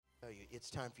you, it's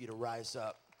time for you to rise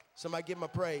up. Somebody give him a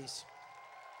praise.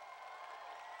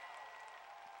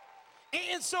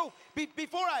 And so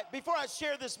before I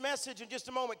share this message in just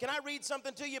a moment, can I read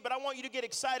something to you? But I want you to get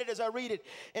excited as I read it.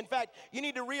 In fact, you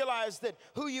need to realize that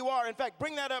who you are. In fact,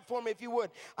 bring that up for me if you would.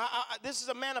 This is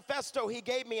a manifesto he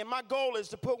gave me, and my goal is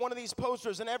to put one of these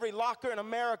posters in every locker in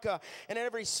America and in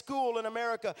every school in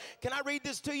America. Can I read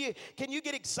this to you? Can you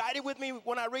get excited with me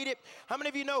when I read it? How many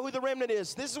of you know who the remnant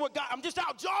is? This is what God, I'm just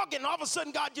out jogging, and all of a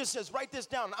sudden God just says, write this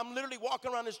down. I'm literally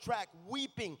walking around this track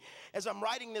weeping as I'm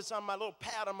writing this on my little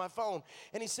pad on my phone.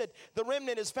 And he said, the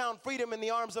remnant has found freedom in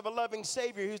the arms of a loving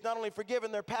Savior who's not only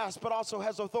forgiven their past, but also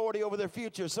has authority over their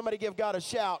future. Somebody give God a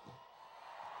shout.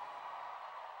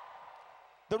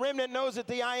 The remnant knows that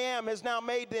the I Am has now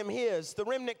made them his. The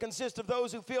remnant consists of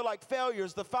those who feel like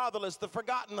failures, the fatherless, the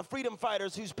forgotten, the freedom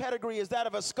fighters whose pedigree is that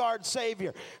of a scarred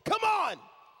Savior. Come on!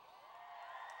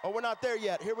 Oh, we're not there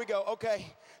yet. Here we go.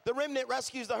 Okay. The remnant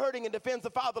rescues the hurting and defends the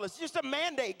fatherless. Just a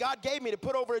mandate God gave me to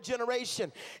put over a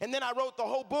generation. And then I wrote the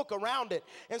whole book around it.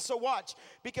 And so watch.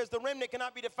 Because the remnant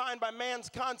cannot be defined by man's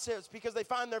concepts because they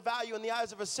find their value in the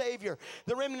eyes of a Savior.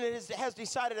 The remnant has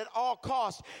decided at all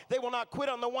costs they will not quit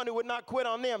on the one who would not quit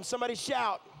on them. Somebody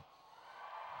shout.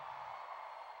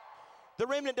 The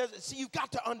remnant doesn't. See, you've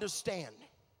got to understand.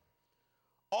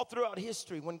 All throughout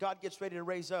history, when God gets ready to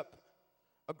raise up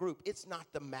a group, it's not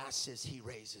the masses he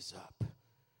raises up.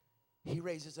 He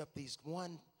raises up these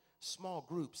one small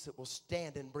groups that will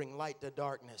stand and bring light to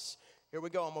darkness. Here we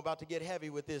go. I'm about to get heavy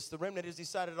with this. The remnant has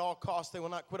decided at all costs they will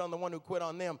not quit on the one who quit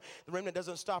on them. The remnant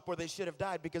doesn't stop where they should have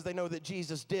died because they know that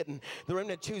Jesus didn't. The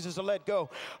remnant chooses to let go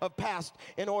of past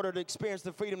in order to experience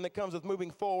the freedom that comes with moving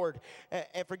forward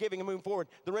and forgiving and moving forward.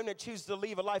 The remnant chooses to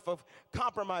leave a life of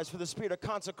compromise for the spirit of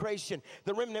consecration.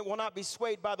 The remnant will not be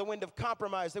swayed by the wind of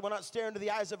compromise. They will not stare into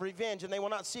the eyes of revenge, and they will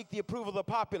not seek the approval of the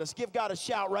populace. Give God a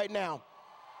shout right now.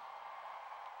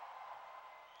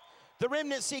 The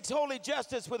remnant seeks holy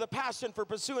justice with a passion for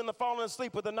pursuing the fallen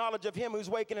asleep with the knowledge of him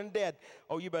who's wakened and dead.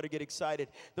 Oh, you better get excited.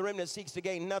 The remnant seeks to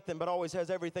gain nothing but always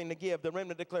has everything to give. The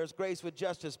remnant declares grace with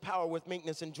justice, power with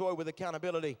meekness, and joy with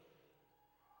accountability.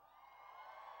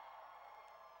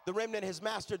 The remnant has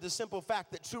mastered the simple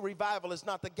fact that true revival is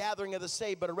not the gathering of the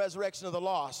saved, but a resurrection of the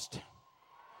lost.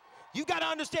 You got to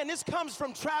understand, this comes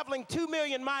from traveling 2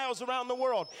 million miles around the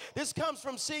world. This comes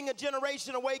from seeing a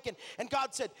generation awaken. And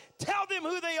God said, tell them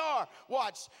who they are.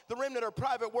 Watch, the remnant are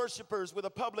private worshipers with a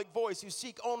public voice who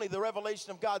seek only the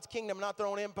revelation of God's kingdom, not their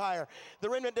own empire. The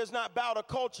remnant does not bow to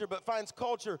culture, but finds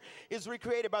culture is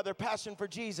recreated by their passion for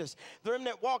Jesus. The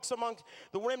remnant walks among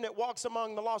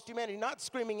the lost humanity, not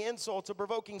screaming insults or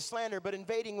provoking slander, but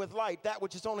invading with light that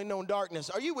which is only known darkness.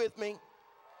 Are you with me?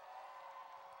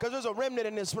 Because there's a remnant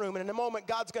in this room, and in a moment,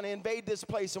 God's going to invade this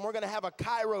place, and we're going to have a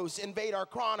kairos invade our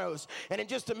chronos. And in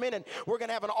just a minute, we're going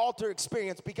to have an altar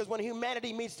experience, because when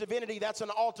humanity meets divinity, that's an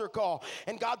altar call.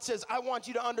 And God says, I want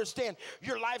you to understand,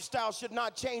 your lifestyle should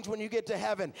not change when you get to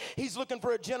heaven. He's looking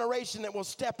for a generation that will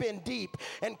step in deep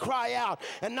and cry out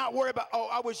and not worry about, oh,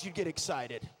 I wish you'd get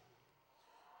excited.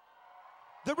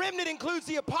 The remnant includes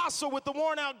the apostle with the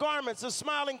worn-out garments, the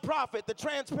smiling prophet, the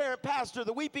transparent pastor,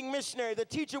 the weeping missionary, the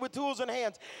teacher with tools in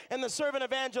hands, and the servant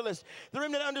evangelist. The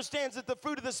remnant understands that the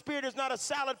fruit of the Spirit is not a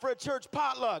salad for a church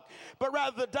potluck, but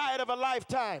rather the diet of a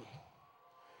lifetime.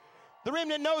 The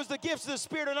remnant knows the gifts of the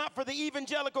Spirit are not for the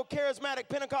evangelical, charismatic,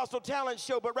 Pentecostal talent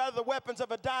show, but rather the weapons of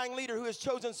a dying leader who has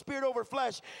chosen spirit over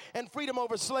flesh and freedom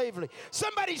over slavery.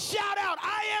 Somebody shout out,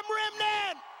 I am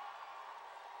remnant!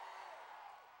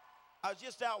 I was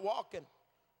just out walking.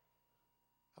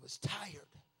 I was tired.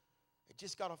 I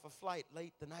just got off a flight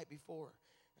late the night before.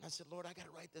 And I said, Lord, I got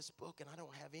to write this book, and I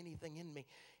don't have anything in me.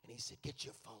 And he said, get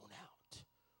your phone out.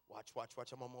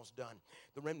 Watch, I'm almost done.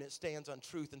 The remnant stands on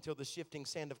truth until the shifting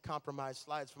sand of compromise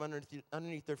slides from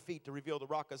underneath their feet to reveal the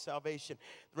rock of salvation.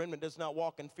 The remnant does not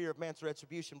walk in fear of man's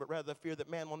retribution, but rather the fear that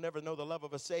man will never know the love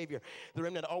of a Savior. The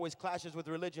remnant always clashes with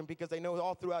religion because they know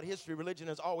all throughout history religion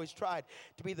has always tried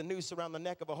to be the noose around the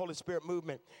neck of a Holy Spirit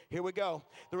movement. Here we go.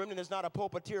 The remnant is not a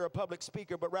pulpiteer or public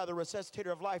speaker, but rather a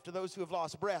resuscitator of life to those who have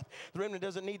lost breath. The remnant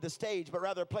doesn't need the stage, but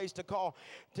rather a place to call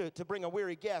to bring a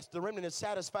weary guest. The remnant is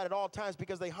satisfied at all times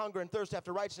because they hunger and thirst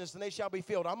after righteousness, and they shall be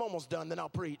filled. I'm almost done, then I'll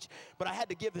preach. But I had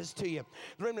to give this to you.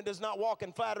 The remnant does not walk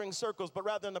in flattering circles, but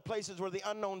rather in the places where the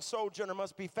unknown sojourner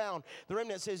must be found. The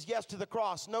remnant says yes to the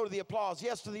cross, no to the applause,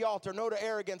 yes to the altar, no to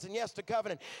arrogance, and yes to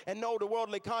covenant, and no to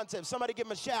worldly concepts. Somebody give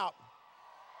him a shout.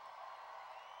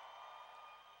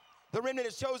 The remnant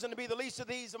is chosen to be the least of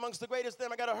these amongst the greatest of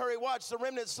them. I got to hurry, watch. The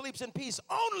remnant sleeps in peace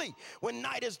only when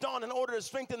night is dawn in order to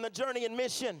strengthen the journey and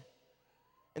mission.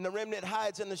 And the remnant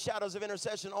hides in the shadows of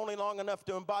intercession only long enough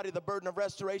to embody the burden of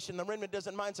restoration. The remnant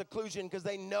doesn't mind seclusion because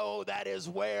they know that is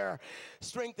where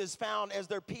strength is found, as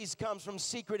their peace comes from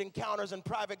secret encounters and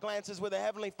private glances with a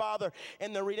Heavenly Father.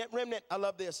 And the remnant, I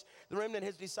love this, the remnant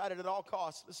has decided at all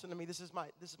costs, listen to me, this is my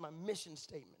mission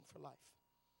statement for life.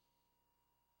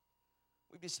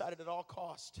 We've decided at all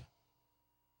cost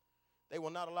they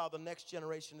will not allow the next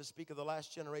generation to speak of the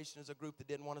last generation as a group that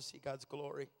didn't want to see God's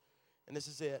glory. And this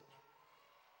is it.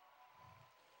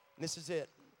 And this is it.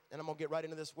 And I'm going to get right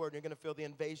into this word, and you're going to feel the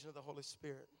invasion of the Holy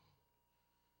Spirit.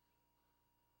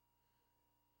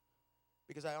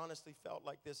 Because I honestly felt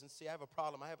like this. And see, I have a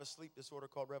problem. I have a sleep disorder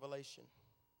called revelation.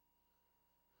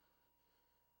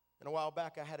 And a while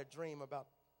back, I had a dream about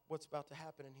what's about to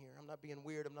happen in here. I'm not being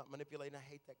weird. I'm not manipulating. I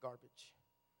hate that garbage.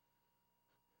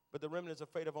 But the remnant is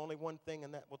afraid of only one thing,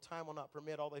 and that time will not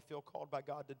permit all they feel called by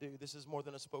God to do. This is more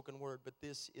than a spoken word, but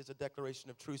this is a declaration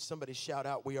of truth. Somebody shout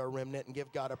out, "We are a remnant," and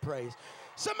give God a praise.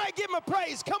 Somebody give him a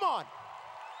praise. Come on.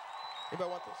 Anybody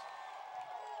want this?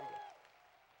 Okay.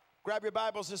 Grab your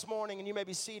Bibles this morning, and you may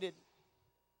be seated.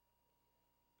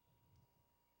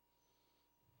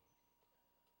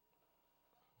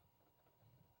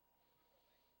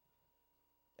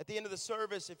 At the end of the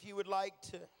service, if you would like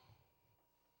to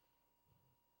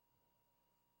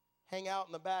hang out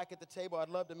in the back at the table, I'd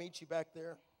love to meet you back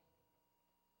there.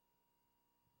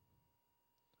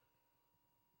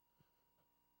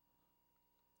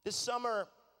 This summer,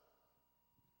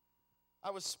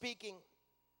 I was speaking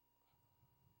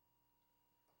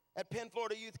at Penn,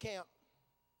 Florida Youth Camp.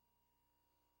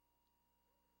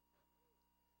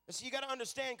 And so you got to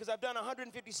understand, because I've done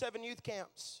 157 youth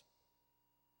camps.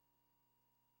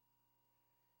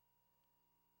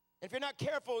 If you're not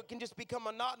careful, it can just become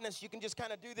monotonous. You can just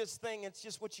kind of do this thing. It's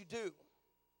just what you do.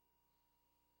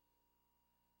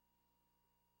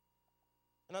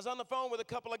 And I was on the phone with a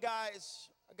couple of guys,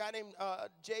 a guy named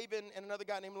Javen and another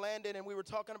guy named Landon, and we were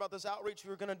talking about this outreach we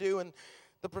were going to do, and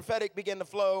the prophetic began to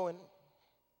flow. And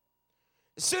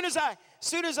as soon as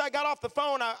I got off the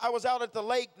phone, I was out at the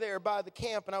lake there by the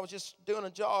camp, and I was just doing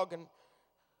a jog, and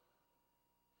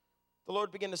the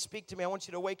Lord began to speak to me. I want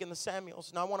you to awaken the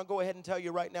Samuels. And I want to go ahead and tell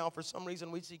you right now, for some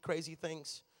reason we see crazy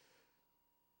things.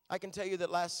 I can tell you that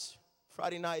last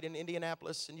Friday night in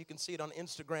Indianapolis, and you can see it on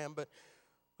Instagram, but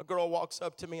a girl walks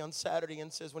up to me on Saturday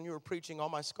and says, "When you were preaching, all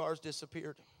my scars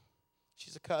disappeared."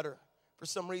 She's a cutter. For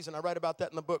some reason, I write about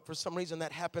that in the book. For some reason,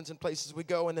 that happens in places we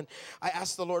go. And then I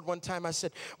asked the Lord one time, I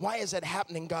said, "Why is that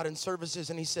happening, God, in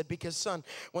services?" And he said, "Because, son,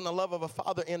 when the love of a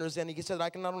father enters in," he said, "I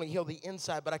can not only heal the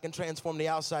inside, but I can transform the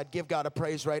outside." Give God a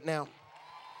praise right now.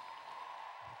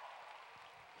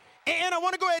 And I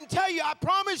want to go ahead and tell you, I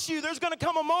promise you, there's going to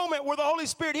come a moment where the Holy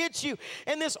Spirit hits you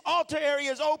and this altar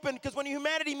area is open, because when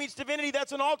humanity meets divinity,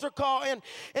 that's an altar call. And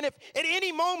if at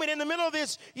any moment in the middle of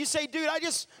this, you say, "Dude, I'm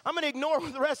going to ignore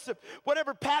the rest of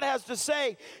whatever Pat has to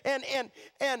say, and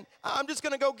I'm just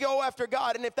going to go after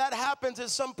God." And if that happens at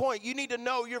some point, you need to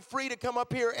know you're free to come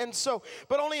up here. And so,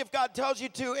 but only if God tells you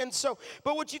to. And so,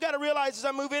 but what you got to realize as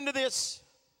I move into this,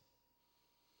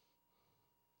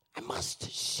 I must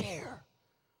share.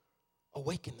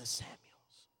 Awaken the Samuels.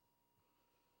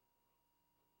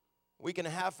 A week and a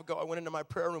half ago, I went into my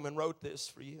prayer room and wrote this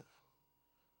for you.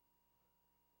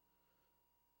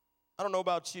 I don't know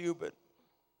about you, but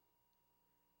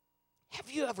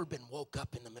have you ever been woke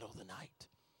up in the middle of the night?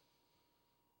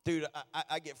 Dude,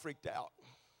 I get freaked out.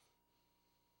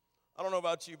 I don't know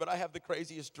about you, but I have the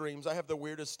craziest dreams. I have the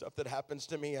weirdest stuff that happens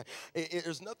to me.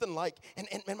 There's nothing like, and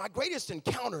my greatest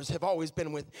encounters have always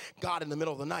been with God in the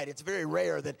middle of the night. It's very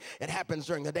rare that it happens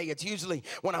during the day. It's usually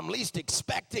when I'm least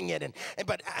expecting it.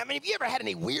 But I mean, have you ever had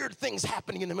any weird things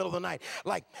happening in the middle of the night?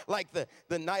 Like the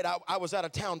night I was out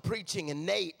of town preaching, and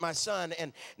Nate, my son,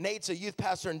 and Nate's a youth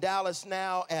pastor in Dallas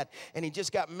now, and he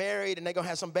just got married, and they're going to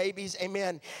have some babies.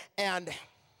 Amen. And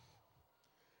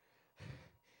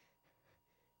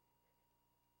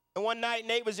one night,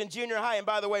 Nate was in junior high. And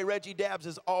by the way, Reggie Dabbs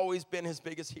has always been his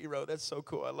biggest hero. That's so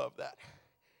cool. I love that.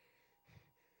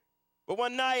 But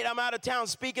one night, I'm out of town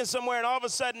speaking somewhere, and all of a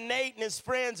sudden, Nate and his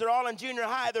friends are all in junior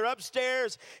high. They're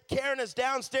upstairs. Karen is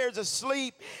downstairs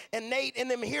asleep. And Nate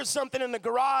and them hear something in the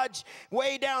garage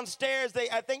way downstairs.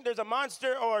 I think there's a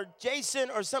monster or Jason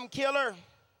or some killer.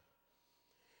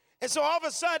 And so all of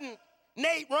a sudden,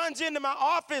 Nate runs into my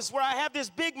office where I have this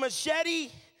big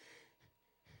machete,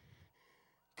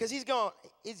 because he's going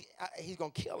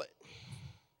to kill it.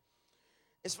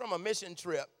 It's from a mission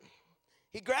trip.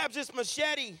 He grabs this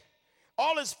machete.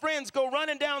 All his friends go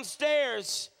running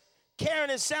downstairs.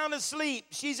 Karen is sound asleep.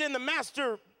 She's in the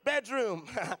master bedroom,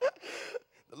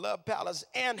 the love palace.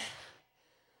 And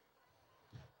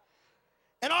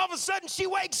And all of a sudden she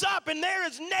wakes up and there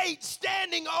is Nate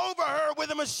standing over her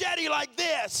with a machete like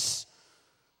this.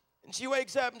 And she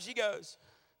wakes up and she goes,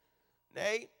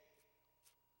 Nate,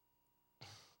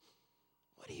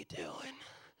 what are you doing?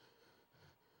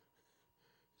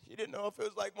 She didn't know if it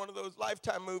was like one of those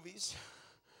Lifetime movies.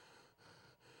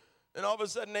 And all of a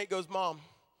sudden Nate goes, Mom,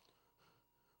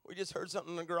 we just heard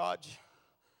something in the garage.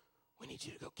 We need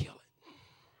you to go kill it.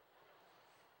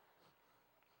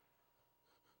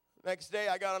 Next day,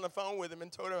 I got on the phone with him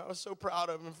and told him I was so proud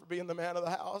of him for being the man of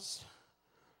the house.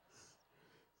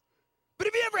 But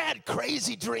have you ever had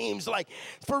crazy dreams? Like,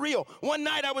 for real, one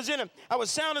night I was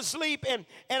sound asleep, and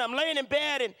I'm laying in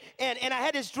bed, and I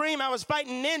had this dream I was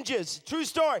fighting ninjas. True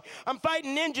story. I'm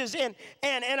fighting ninjas, and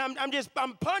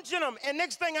I'm punching them, and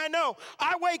next thing I know,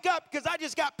 I wake up because I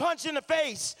just got punched in the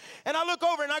face. And I look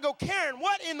over and I go, Karen,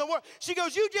 what in the world? She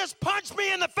goes, you just punched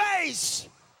me in the face.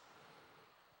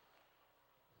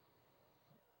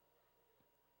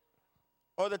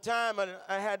 Or the time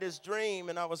I had this dream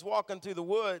and I was walking through the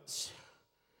woods,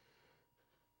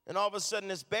 and all of a sudden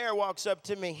this bear walks up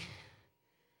to me.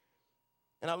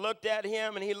 And I looked at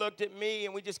him and he looked at me,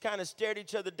 and we just kind of stared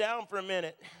each other down for a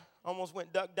minute. Almost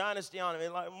went Duck Dynasty on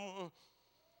him. Like,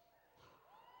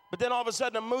 But then all of a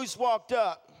sudden a moose walked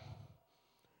up.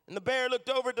 And the bear looked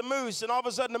over at the moose, and all of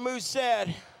a sudden the moose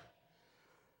said,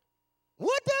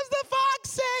 what does the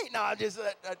fox say? No, I just...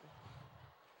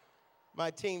 my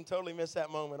team totally missed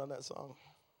that moment on that song.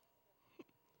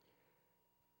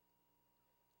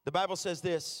 The Bible says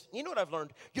this. You know what I've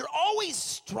learned? You're always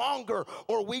stronger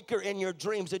or weaker in your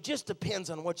dreams. It just depends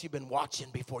on what you've been watching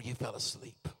before you fell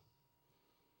asleep.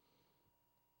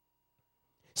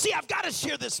 See, I've got to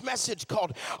share this message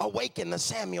called Awaken the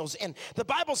Samuels. And the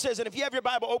Bible says, and if you have your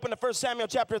Bible, open to 1 Samuel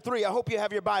chapter 3. I hope you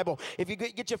have your Bible. If you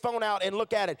get your phone out and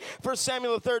look at it. 1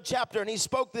 Samuel, the 3rd chapter, and he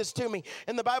spoke this to me.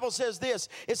 And the Bible says this.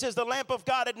 It says, the lamp of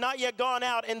God had not yet gone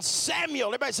out, and Samuel,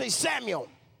 everybody say Samuel,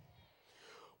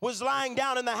 was lying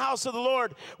down in the house of the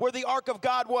Lord where the ark of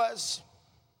God was.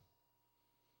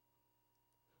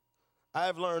 I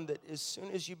have learned that as soon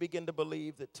as you begin to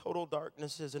believe that total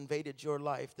darkness has invaded your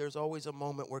life, there's always a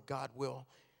moment where God will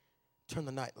turn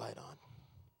the nightlight on.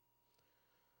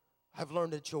 I've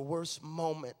learned at your worst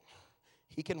moment,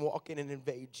 he can walk in and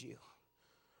invade you.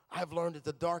 I've learned at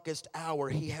the darkest hour,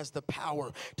 he has the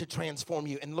power to transform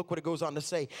you. And look what it goes on to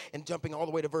say, and jumping all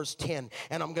the way to verse 10.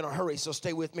 And I'm going to hurry, so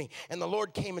stay with me. And the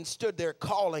Lord came and stood there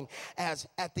calling as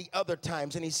at the other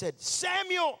times. And he said,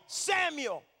 Samuel,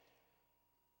 Samuel.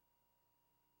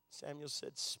 Samuel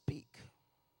said, speak,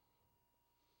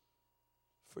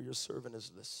 for your servant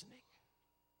is listening.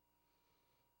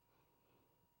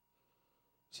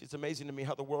 See, it's amazing to me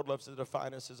how the world loves to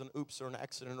define us as an oops or an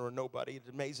accident or a nobody. It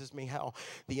amazes me how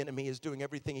the enemy is doing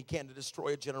everything he can to destroy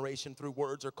a generation through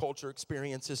words or culture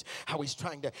experiences, how he's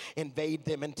trying to invade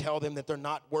them and tell them that they're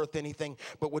not worth anything.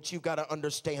 But what you've got to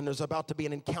understand, there's about to be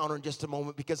an encounter in just a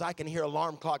moment, because I can hear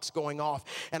alarm clocks going off,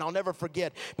 and I'll never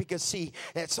forget, because see,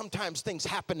 that sometimes things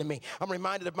happen to me. I'm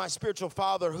reminded of my spiritual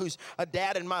father, who's a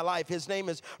dad in my life. His name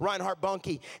is Reinhard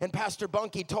Bunke, and Pastor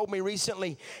Bunke told me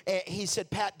recently, he said,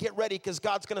 Pat, get ready, because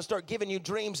God's going to start giving you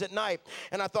dreams at night.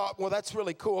 And I thought, well, that's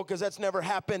really cool, because that's never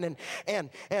happened. And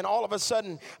all of a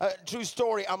sudden, true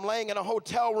story, I'm laying in a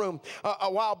hotel room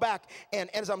a while back,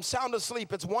 and as I'm sound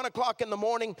asleep, it's 1 o'clock in the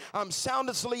morning, I'm sound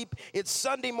asleep, it's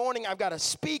Sunday morning, I've got to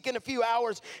speak in a few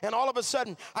hours, and all of a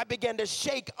sudden, I began to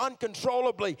shake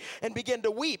uncontrollably and begin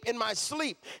to weep in my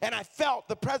sleep, and I felt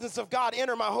the presence of God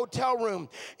enter my hotel room,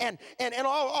 and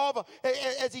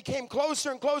as he came closer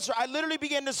and closer, I literally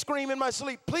began to scream in my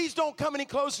sleep, please don't come any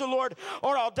closer, Lord,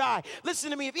 or I'll die.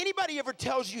 Listen to me, if anybody ever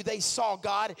tells you they saw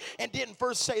God and didn't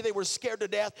first say they were scared to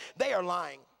death, they are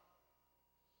lying.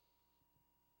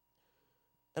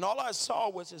 And all I saw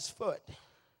was his foot.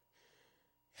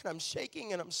 And I'm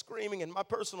shaking and I'm screaming, and my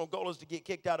personal goal is to get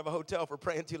kicked out of a hotel for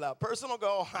praying too loud. Personal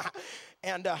goal.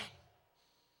 And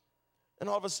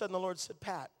all of a sudden the Lord said,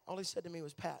 Pat, all he said to me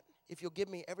was, Pat, if you'll give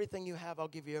me everything you have, I'll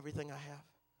give you everything I have.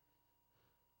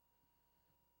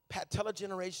 Pat, tell a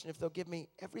generation if they'll give me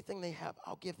everything they have,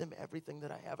 I'll give them everything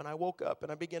that I have. And I woke up and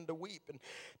I began to weep and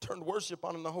turned worship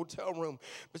on in the hotel room.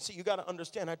 But see, you got to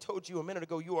understand, I told you a minute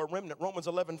ago, you are a remnant. Romans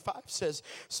 11:5 says,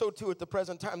 so too at the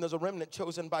present time there's a remnant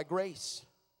chosen by grace.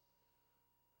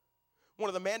 One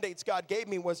of the mandates God gave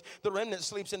me was the remnant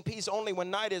sleeps in peace only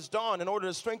when night is dawn in order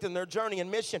to strengthen their journey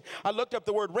and mission. I looked up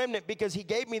the word remnant because he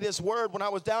gave me this word when I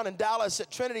was down in Dallas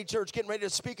at Trinity Church getting ready to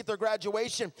speak at their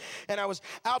graduation. And I was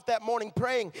out that morning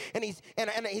praying, and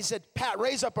he said, Pat,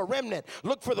 raise up a remnant.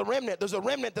 Look for the remnant. There's a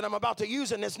remnant that I'm about to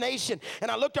use in this nation.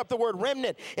 And I looked up the word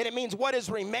remnant, and it means what is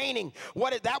remaining,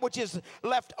 that which is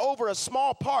left over, a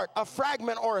small part, a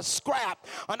fragment or a scrap,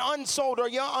 an unsold or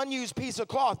unused piece of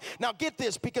cloth. Now get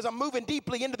this, because I'm moving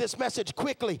deeply into this message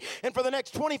quickly. And for the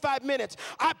next 25 minutes,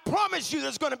 I promise you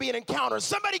there's going to be an encounter.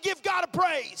 Somebody give God a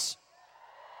praise.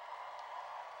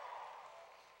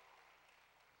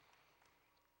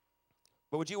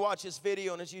 But would you watch this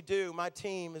video, and as you do, my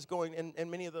team is going,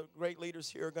 and many of the great leaders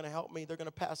here are going to help me. They're going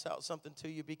to pass out something to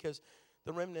you, because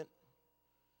the remnant,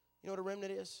 you know what a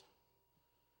remnant is?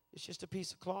 It's just a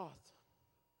piece of cloth.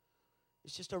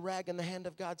 It's just a rag in the hand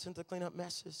of God sent to clean up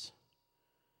messes.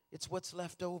 It's what's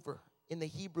left over. In the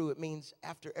Hebrew, it means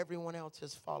after everyone else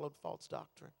has followed false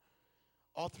doctrine.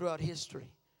 All throughout history,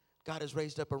 God has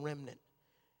raised up a remnant.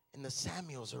 And the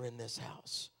Samuels are in this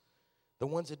house. The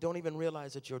ones that don't even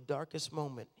realize at your darkest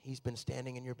moment, he's been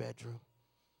standing in your bedroom.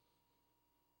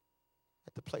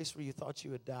 At the place where you thought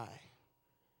you would die.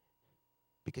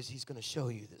 Because he's going to show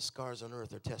you that scars on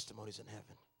earth are testimonies in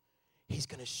heaven. He's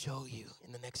going to show you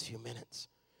in the next few minutes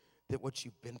that what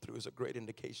you've been through is a great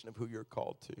indication of who you're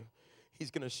called to. He's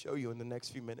going to show you in the next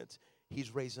few minutes.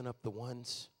 He's raising up the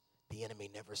ones the enemy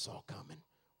never saw coming.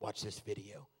 Watch this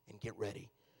video and get ready,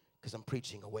 because I'm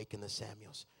preaching Awaken the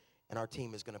Samuels. And our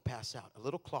team is going to pass out a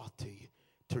little cloth to you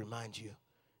to remind you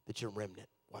that you're a remnant.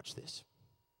 Watch this.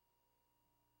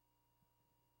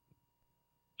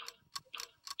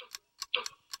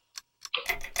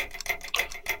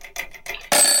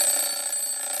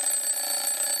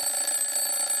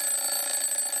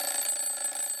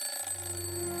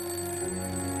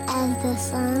 As the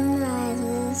sun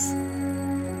rises,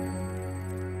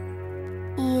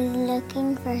 he is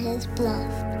looking for his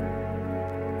beloved.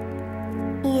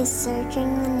 He is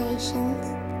searching the nations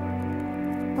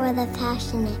for the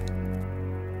passionate,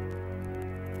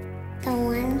 the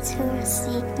ones who are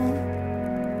seeking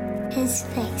his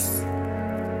face,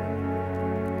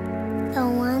 the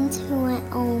ones who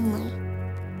want only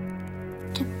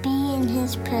to be in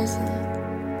his presence.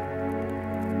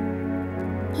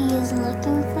 He is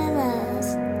looking for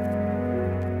those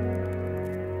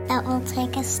that will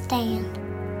take a stand,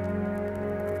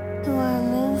 who are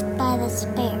moved by the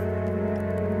Spirit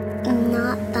and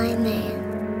not by man,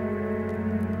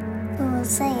 who will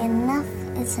say enough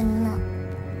is enough,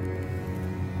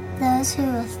 those who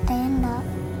will stand up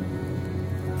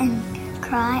and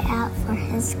cry out for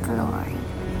his glory.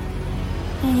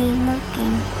 He is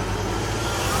looking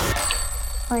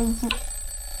for you.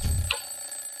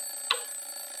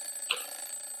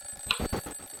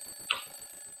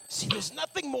 See, there's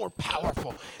nothing more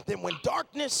powerful than when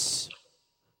darkness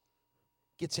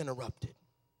gets interrupted.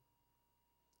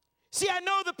 See, I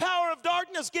know the power of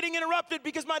darkness getting interrupted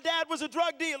because my dad was a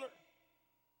drug dealer.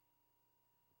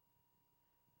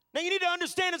 Now, you need to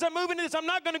understand, as I move into this, I'm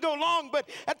not going to go long, but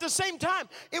at the same time,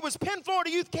 it was Penn, Florida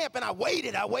Youth Camp, and I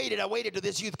waited to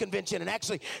this youth convention, and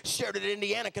actually shared it at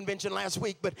Indiana convention last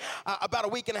week. But about a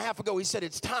week and a half ago, he said,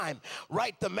 it's time.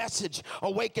 Write the message,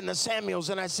 Awaken the Samuels.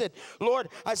 And I said, Lord,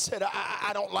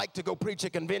 I don't like to go preach a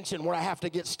convention where I have to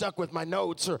get stuck with my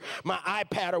notes or my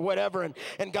iPad or whatever.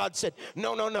 And God said,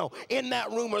 no. In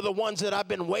that room are the ones that I've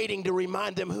been waiting to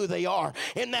remind them who they are.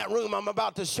 In that room, I'm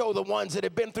about to show the ones that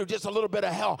have been through just a little bit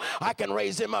of hell, I can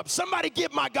raise him up. Somebody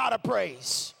give my God a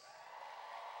praise.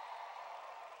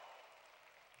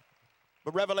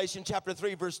 But Revelation chapter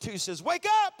 3 verse 2 says, wake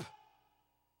up,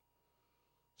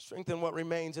 strengthen what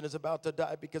remains and is about to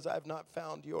die, because I have not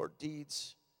found your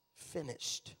deeds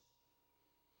finished.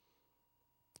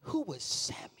 Who was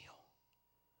Samuel?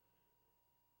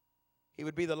 He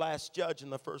would be the last judge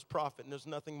and the first prophet, and there's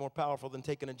nothing more powerful than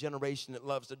taking a generation that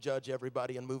loves to judge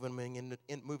everybody and moving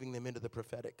them into the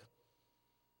prophetic.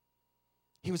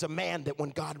 He was a man that when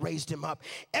God raised him up,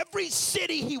 every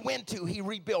city he went to, he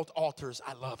rebuilt altars.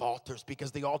 I love altars,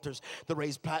 because the altars, the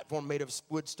raised platform made of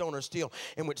wood, stone, or steel,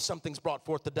 in which something's brought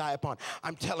forth to die upon.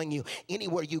 I'm telling you,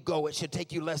 anywhere you go, it should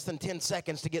take you less than 10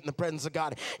 seconds to get in the presence of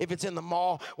God. If it's in the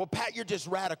mall, well, Pat, you're just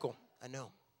radical. I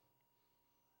know.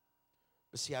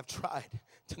 But see, I've tried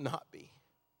to not be.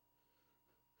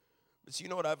 But see, you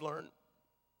know what I've learned?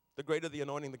 The greater the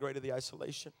anointing, the greater the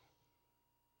isolation.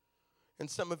 And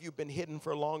some of you have been hidden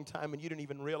for a long time and you didn't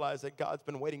even realize that God's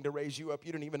been waiting to raise you up.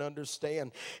 You didn't even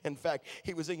understand. In fact,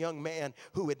 he was a young man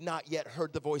who had not yet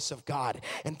heard the voice of God.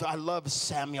 And I love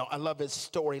Samuel. I love his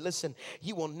story. Listen,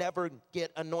 you will never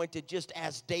get anointed just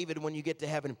as David when you get to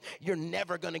heaven. You're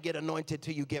never going to get anointed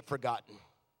till you get forgotten.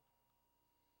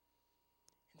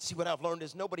 And see, what I've learned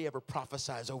is nobody ever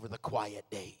prophesies over the quiet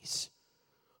days.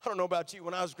 I don't know about you.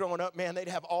 When I was growing up, man, they'd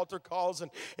have altar calls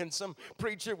and some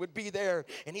preacher would be there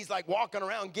and he's like walking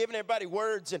around giving everybody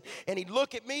words and he'd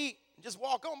look at me and just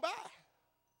walk on by.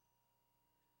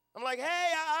 I'm like,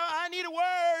 hey, I need a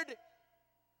word.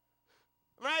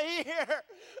 I'm right here.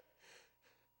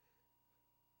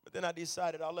 But then I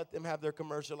decided I'll let them have their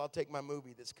commercial. I'll take my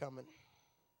movie that's coming.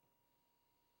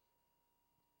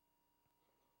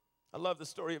 I love the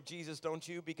story of Jesus, don't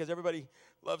you? Because everybody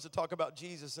loves to talk about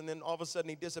Jesus, and then all of a sudden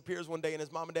he disappears one day, and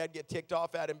his mom and dad get ticked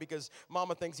off at him because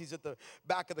mama thinks he's at the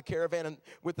back of the caravan and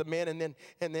with the men, and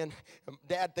then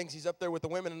dad thinks he's up there with the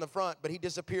women in the front. But he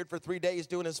disappeared for 3 days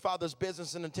doing his father's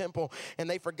business in the temple, and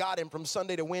they forgot him from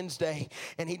Sunday to Wednesday,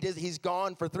 and he's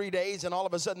gone for 3 days, and all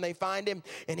of a sudden they find him,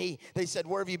 and they said,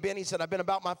 where have you been? He said, I've been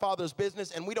about my father's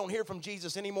business, and we don't hear from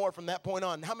Jesus anymore from that point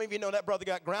on. How many of you know that brother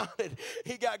got grounded?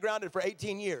 He got grounded for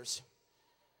 18 years.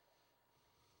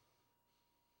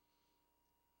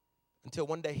 Until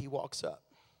one day he walks up.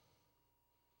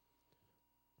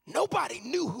 Nobody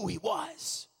knew who he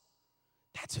was.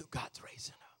 That's who God's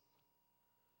raising up.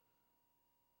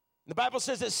 The Bible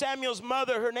says that Samuel's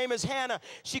mother, her name is Hannah,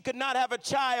 she could not have a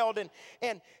child.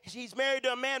 And she's married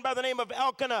to a man by the name of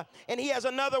Elkanah. And he has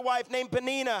another wife named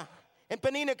Peninnah. And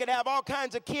Peninnah could have all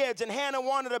kinds of kids. And Hannah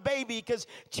wanted a baby because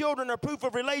children are proof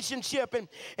of relationship.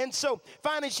 And so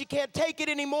finally she can't take it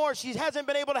anymore. She hasn't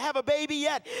been able to have a baby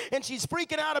yet. And she's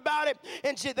freaking out about it.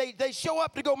 And they show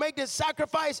up to go make this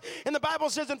sacrifice. And the Bible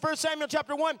says in 1 Samuel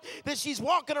chapter 1 that she's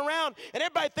walking around. And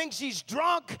everybody thinks she's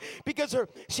drunk because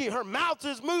her mouth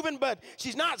is moving, but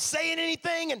she's not saying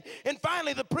anything. And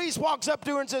finally the priest walks up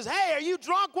to her and says, hey, are you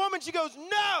drunk, woman? She goes,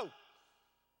 no.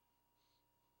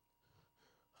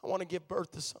 I want to give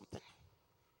birth to something.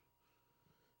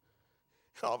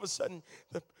 And all of a sudden,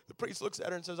 the priest looks at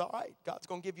her and says, all right, God's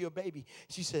going to give you a baby.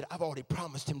 She said, I've already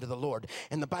promised him to the Lord.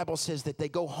 And the Bible says that they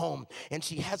go home, and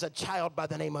she has a child by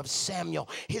the name of Samuel.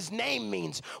 His name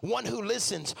means one who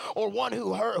listens or one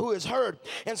who is heard.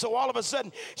 And so all of a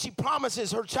sudden, she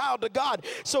promises her child to God.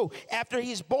 So after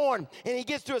he's born and he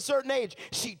gets to a certain age,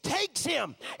 she takes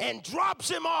him and drops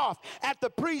him off at the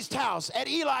priest's house, at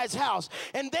Eli's house.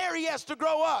 And there he has to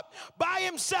grow up by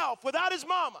himself without his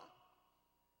mama.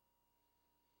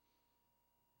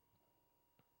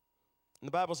 And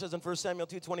the Bible says in 1 Samuel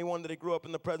 2:21 that he grew up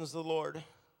in the presence of the Lord.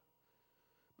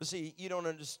 But see, you don't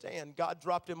understand. God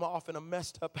dropped him off in a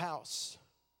messed up house.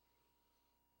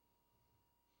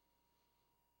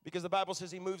 Because the Bible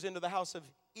says he moves into the house of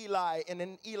Eli, and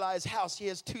in Eli's house he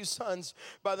has two sons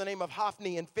by the name of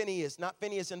Hophni and Phinehas. Not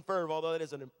Phineas and Ferb, although that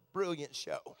is a brilliant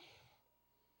show.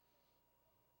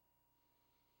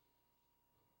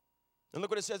 And look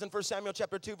what it says in 1 Samuel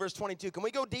chapter 2, verse 22. Can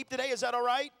we go deep today? Is that all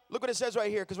right? Look what it says right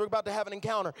here, because we're about to have an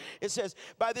encounter. It says,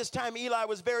 by this time Eli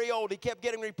was very old. He kept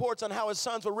getting reports on how his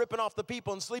sons were ripping off the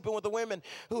people and sleeping with the women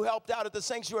who helped out at the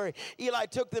sanctuary. Eli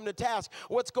took them to task.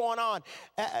 What's going on?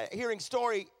 Hearing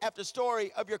story after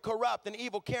story of your corrupt and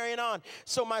evil carrying on.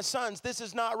 So my sons, this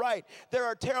is not right. There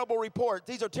are terrible reports.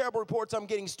 These are terrible reports I'm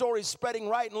getting. Stories spreading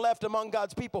right and left among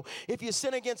God's people. If you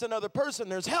sin against another person,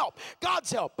 there's help. God's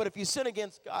help. But if you sin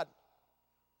against God,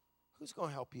 who's going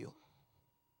to help you?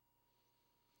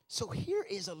 So here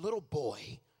is a little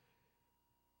boy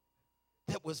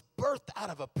that was birthed out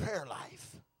of a prayer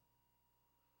life.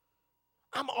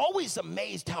 I'm always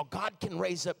amazed how God can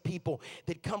raise up people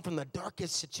that come from the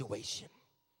darkest situation.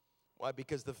 Why?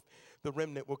 Because the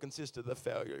remnant will consist of the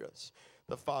failures,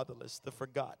 the fatherless, the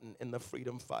forgotten, and the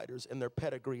freedom fighters, and their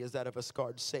pedigree is that of a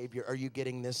scarred Savior. Are you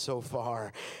getting this so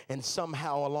far? And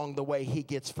somehow along the way, he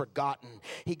gets forgotten.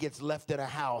 He gets left in a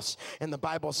house. And the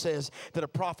Bible says that a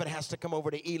prophet has to come over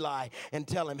to Eli and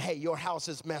tell him, hey, your house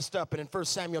is messed up. And in 1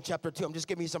 Samuel chapter 2, I'm just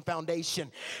giving you some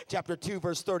foundation. Chapter 2,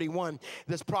 verse 31,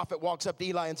 this prophet walks up to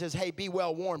Eli and says, hey, be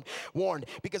well warned.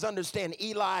 Because understand,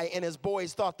 Eli and his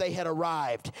boys thought they had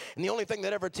arrived. And the only thing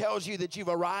that ever tells you that you've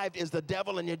arrived is the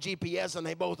devil and your GPS, and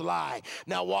they both lie.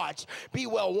 Now watch. Be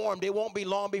well warned. It won't be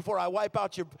long before I wipe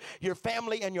out your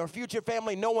family and your future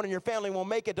family. No one in your family will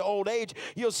make it to old age.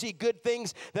 You'll see good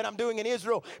things that I'm doing in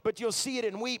Israel, but you'll see it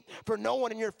and weep, for no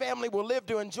one in your family will live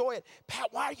to enjoy it. Pat,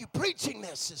 why are you preaching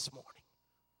this morning?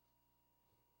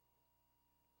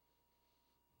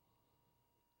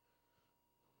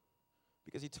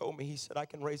 Because he told me, he said, I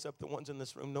can raise up the ones in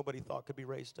this room nobody thought could be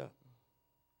raised up.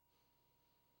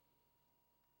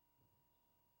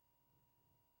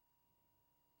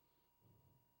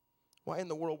 Why in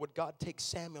the world would God take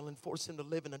Samuel and force him to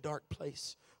live in a dark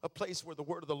place? A place where the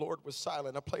word of the Lord was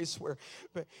silent. A place where,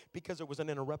 because there was an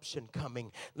interruption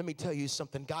coming. Let me tell you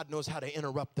something. God knows how to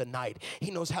interrupt the night. He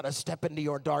knows how to step into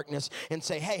your darkness and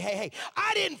say, hey,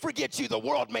 I didn't forget you. The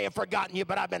world may have forgotten you,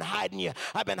 but I've been hiding you.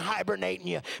 I've been hibernating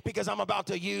you because I'm about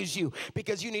to use you.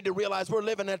 Because you need to realize we're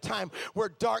living in a time where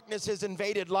darkness has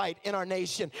invaded light in our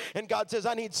nation. And God says,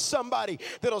 I need somebody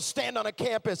that'll stand on a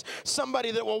campus.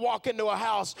 Somebody that will walk into a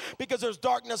house because there's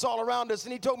darkness all around us.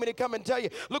 And he told me to come and tell you.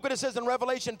 Look what it says in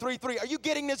Revelation 3:3. Are you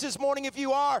getting this morning? If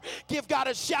you are, give God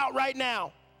a shout right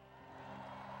now.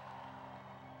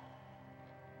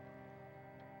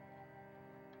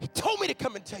 He told me to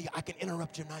come and tell you I can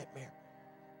interrupt your nightmare.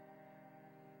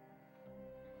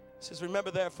 He says,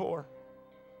 remember therefore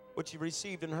what you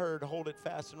received and heard, hold it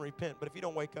fast and repent. But if you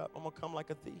don't wake up, I'm going to come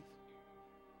like a thief.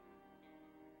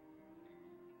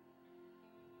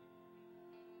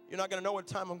 You're not going to know what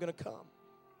time I'm going to come.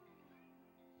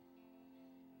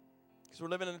 Because we're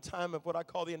living in a time of what I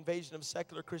call the invasion of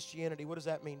secular Christianity. What does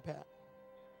that mean, Pat?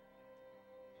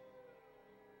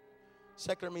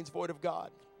 Secular means void of God.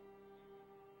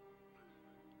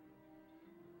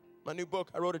 My new book,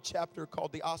 I wrote a chapter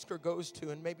called The Oscar Goes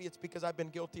To, and maybe it's because I've been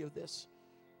guilty of this.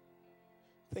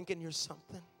 Thinking you're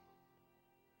something.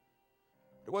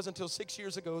 It wasn't until 6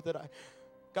 years ago that I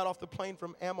got off the plane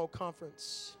from Ammo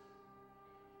Conference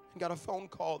and got a phone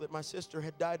call that my sister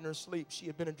had died in her sleep. She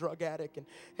had been a drug addict and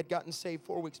had gotten saved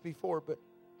 4 weeks before. But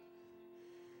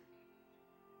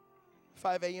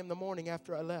 5 a.m. in the morning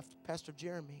after I left, Pastor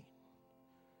Jeremy,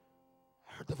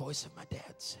 I heard the voice of my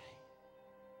dad say,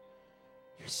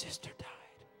 your sister died.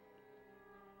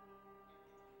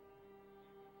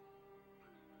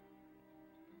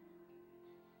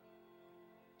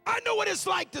 I know what it's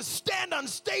like to stand on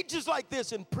stages like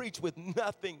this and preach with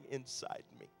nothing inside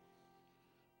me.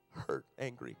 Hurt,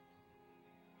 angry.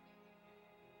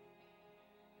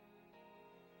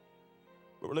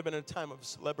 But we're living in a time of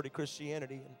celebrity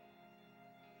Christianity. And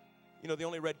you know, the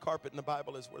only red carpet in the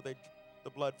Bible is where the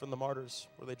blood from the martyrs,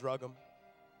 where they drug them.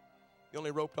 The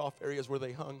only roped off areas where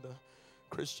they hung the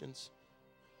Christians.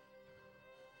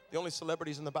 The only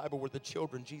celebrities in the Bible were the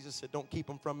children. Jesus said, don't keep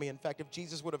them from me. In fact, if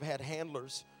Jesus would have had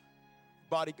handlers,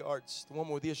 bodyguards, the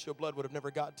woman with the issue of blood would have never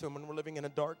got to him. And we're living in a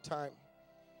dark time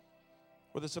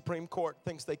where the Supreme Court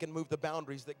thinks they can move the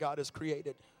boundaries that God has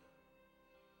created.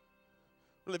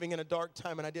 We're living in a dark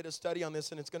time, and I did a study on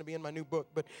this, and it's going to be in my new book,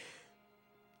 but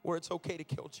where it's okay to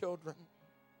kill children.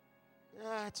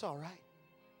 It's all right.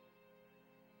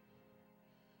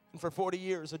 And for 40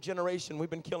 years, a generation, we've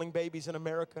been killing babies in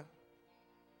America.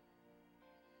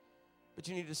 But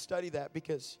you need to study that,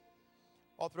 because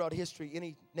all throughout history,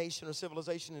 any nation or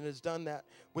civilization that has done that,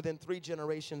 within 3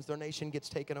 generations, their nation gets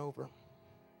taken over.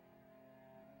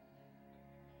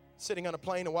 Sitting on a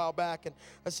plane a while back, and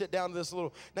I sit down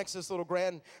to next to this little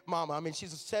grandmama. I mean,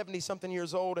 she's 70-something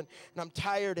years old, and I'm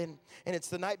tired, and it's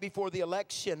the night before the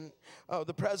election of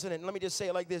the president. And let me just say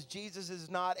it like this. Jesus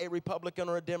is not a Republican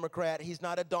or a Democrat. He's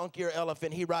not a donkey or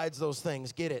elephant. He rides those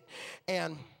things. Get it?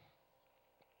 And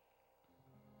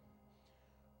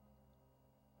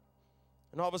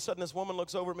all of a sudden, this woman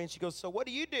looks over at me, and she goes, so what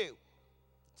do you do?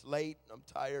 It's late. I'm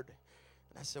tired.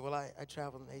 And I said, well, I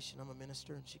travel the nation. I'm a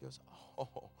minister. And she goes,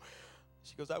 oh.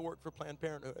 She goes, I work for Planned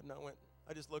Parenthood. And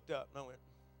I just looked up, and I went,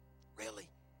 really?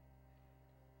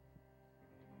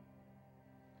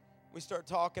 We start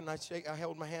talking, and I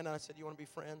held my hand, and I said, you want to be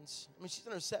friends? I mean, she's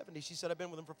in her 70s. She said, I've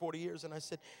been with him for 40 years. And I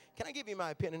said, can I give you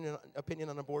my opinion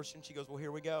on abortion? She goes, well,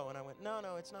 here we go. And I went,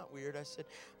 no, it's not weird. I said,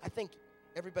 I think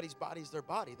everybody's body's their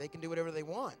body. They can do whatever they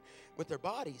want with their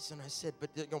bodies. And I said,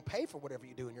 but they're going to pay for whatever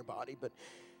you do in your body. But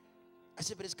I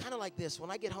said, but it's kind of like this.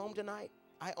 When I get home tonight,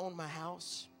 I own my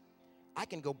house. I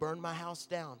can go burn my house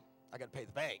down. I got to pay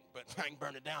the bank, but I can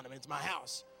burn it down. I mean, it's my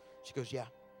house. She goes, yeah.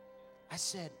 I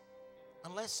said,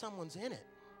 unless someone's in it,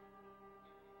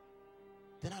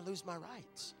 then I lose my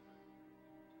rights.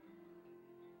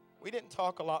 We didn't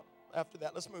talk a lot after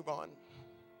that. Let's move on.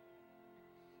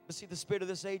 But see, the spirit of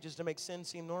this age is to make sin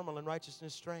seem normal and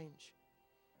righteousness strange.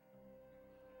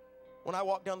 When I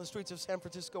walk down the streets of San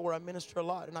Francisco, where I minister a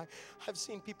lot, and I've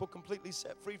seen people completely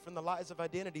set free from the lies of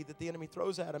identity that the enemy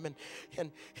throws at them.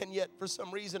 And yet, for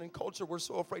some reason in culture, we're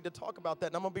so afraid to talk about that.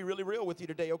 And I'm going to be really real with you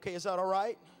today, okay? Is that all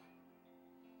right?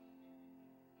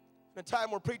 In a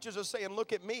time where preachers are saying,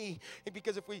 look at me,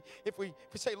 because if we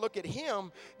say look at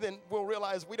him, then we'll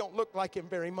realize we don't look like him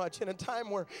very much. In a time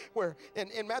where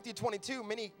in Matthew 22,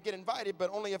 many get invited, but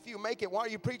only a few make it. Why are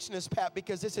you preaching this, Pat?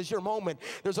 Because this is your moment.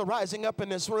 There's a rising up in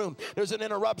this room. There's an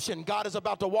interruption. God is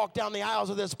about to walk down the aisles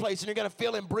of this place, and you're going to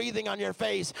feel him breathing on your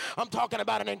face. I'm talking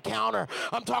about an encounter.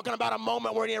 I'm talking about a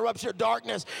moment where he interrupts your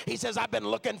darkness. He says, I've been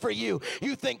looking for you.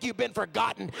 You think you've been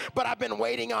forgotten, but I've been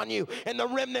waiting on you. And the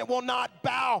remnant will not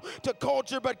bow to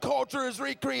culture, but culture is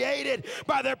recreated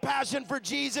by their passion for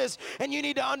Jesus. And you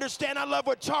need to understand, I love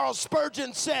what Charles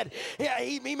Spurgeon said. Yeah,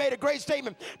 he made a great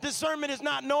statement. Discernment is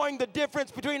not knowing the difference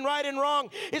between right and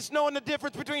wrong. It's knowing the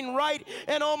difference between right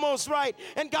and almost right.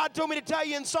 And God told me to tell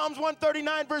you in Psalms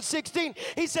 139 verse 16,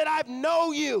 he said, I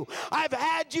know you. I've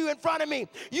had you in front of me.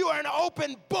 You are an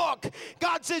open book.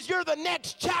 God says, you're the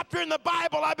next chapter in the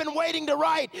Bible I've been waiting to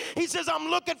write. He says, I'm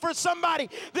looking for somebody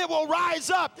that will rise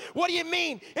up. What do you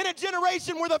mean? In a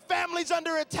generation where the family's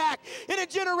under attack, in a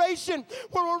generation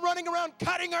where we're running around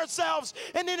cutting ourselves,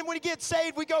 and then when we get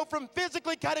saved, we go from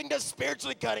physically cutting to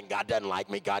spiritually cutting. God doesn't like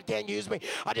me. God can't use me.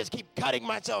 I just keep cutting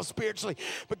myself spiritually.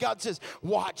 But God says,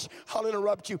 watch, I'll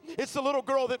interrupt you. It's the little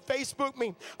girl that Facebooked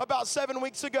me about 7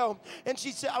 weeks ago, and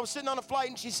she said, I was sitting on a flight,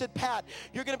 and she said, Pat,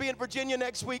 you're going to be in Virginia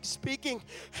next week speaking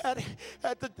at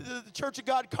the Church of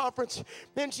God conference.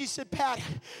 Then she said, Pat,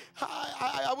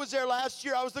 I was there last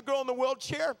year. I was the girl in the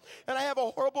wheelchair, and I have a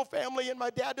horrible family, and my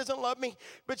dad doesn't love me.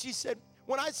 But she said,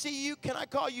 when I see you, can I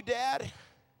call you Dad?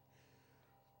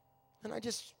 And I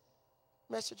just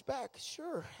messaged back,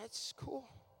 sure, that's cool.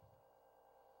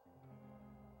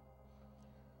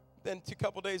 Then a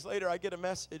couple days later, I get a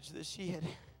message that she had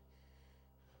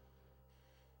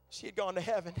gone to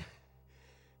heaven,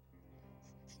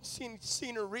 seen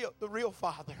the real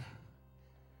Father.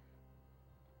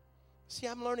 See,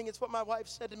 I'm learning. It's what my wife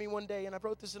said to me one day, and I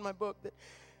wrote this in my book, that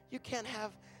you can't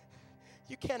have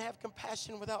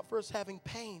compassion without first having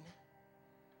pain.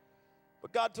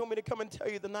 But God told me to come and tell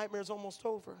you the nightmare's almost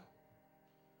over.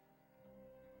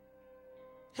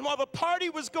 And while the party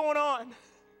was going on,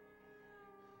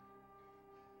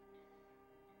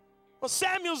 well,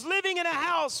 Samuel's living in a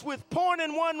house with porn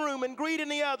in one room and greed in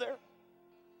the other.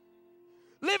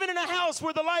 Living in a house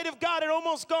where the light of God had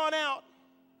almost gone out.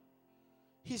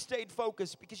 He stayed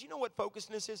focused, because you know what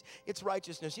focusedness is? It's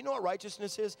righteousness. You know what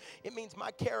righteousness is? It means my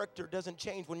character doesn't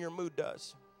change when your mood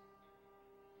does.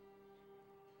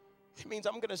 It means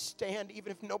I'm going to stand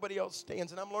even if nobody else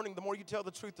stands. And I'm learning the more you tell the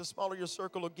truth, the smaller your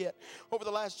circle will get. Over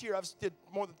the last year, I've did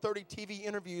more than 30 TV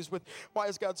interviews with Why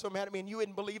Is God So Mad at Me? And you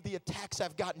wouldn't believe the attacks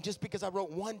I've gotten just because I wrote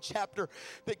one chapter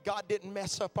that God didn't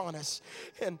mess up on us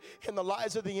and the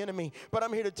lies of the enemy. But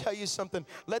I'm here to tell you something.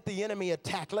 Let the enemy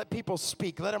attack. Let people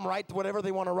speak. Let them write whatever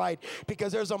they want to write,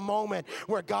 because there's a moment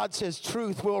where God says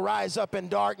truth will rise up in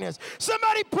darkness.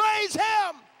 Somebody praise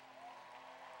him.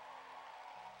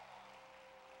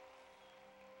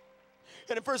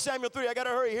 And in 1 Samuel 3, I got to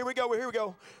hurry. Here we go.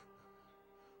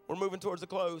 We're moving towards the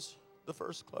close, the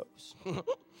first close.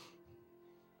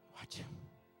 Watch him.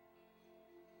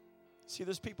 See,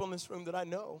 there's people in this room that I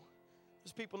know.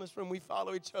 There's people in this room, we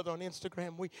follow each other on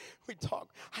Instagram. We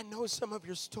talk. I know some of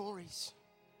your stories.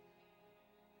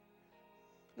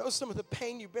 I know some of the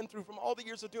pain you've been through from all the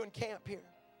years of doing camp here.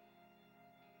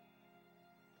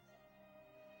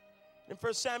 In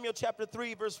 1 Samuel chapter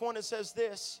 3, verse 1, it says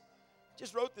this.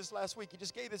 Just wrote this last week. He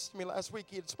just gave this to me last week.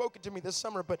 He had spoken to me this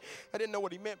summer, but I didn't know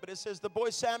what he meant. But it says, the boy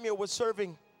Samuel was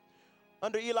serving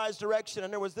under Eli's direction,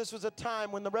 and this was a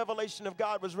time when the revelation of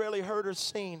God was rarely heard or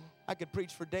seen. I could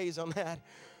preach for days on that.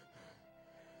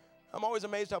 I'm always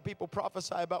amazed how people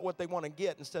prophesy about what they want to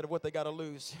get instead of what they got to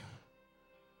lose.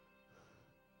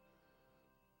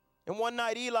 And one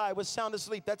night Eli was sound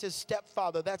asleep. That's his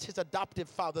stepfather. That's his adoptive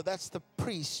father. That's the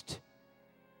priest.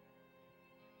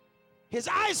 His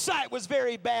eyesight was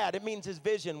very bad. It means his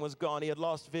vision was gone. He had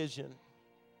lost vision.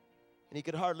 And he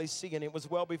could hardly see, and it was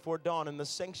well before dawn, and the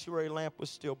sanctuary lamp was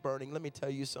still burning. Let me tell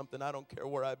you something. I don't care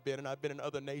where I've been, and I've been in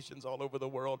other nations all over the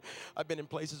world. I've been in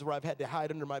places where I've had to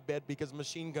hide under my bed because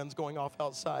machine guns going off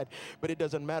outside. But it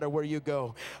doesn't matter where you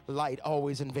go. Light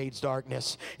always invades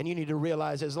darkness. And you need to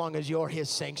realize, as long as you're his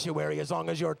sanctuary, as long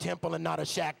as you're a temple and not a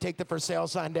shack, take the for sale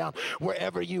sign down.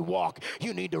 Wherever you walk,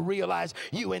 you need to realize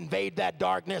you invade that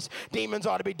darkness. Demons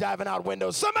ought to be diving out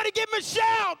windows. Somebody give him a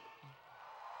shout.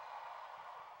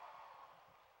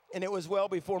 And it was well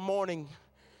before morning.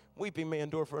 Weeping may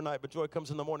endure for a night, but joy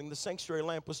comes in the morning. The sanctuary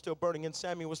lamp was still burning, and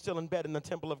Samuel was still in bed in the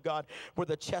temple of God where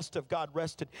the chest of God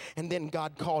rested. And then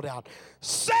God called out,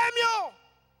 Samuel!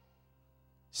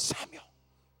 Samuel!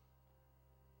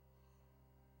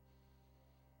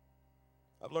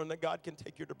 I've learned that God can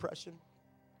take your depression,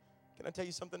 Can I tell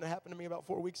you something that happened to me about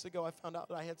 4 weeks ago? I found out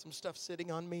that I had some stuff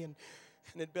sitting on me, and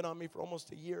it had been on me for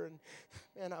almost a year. And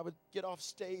man, I would get off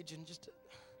stage and just,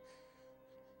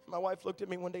 my wife looked at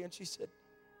me one day and she said,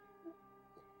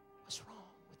 "What's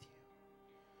wrong with you?"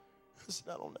 I said,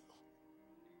 "I don't know."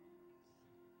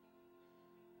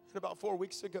 And about 4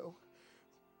 weeks ago,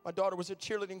 my daughter was at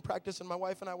cheerleading practice, and my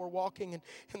wife and I were walking, and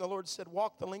the Lord said,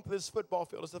 "Walk the length of this football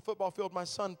field." It's the football field my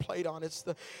son played on. It's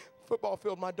the football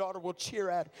field my daughter will cheer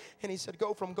at. And he said,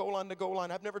 "Go from goal line to goal line."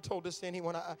 I've never told this to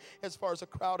anyone as far as a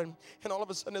crowd. And all of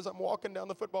a sudden, as I'm walking down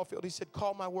the football field, he said,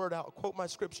 "Call my word out, quote my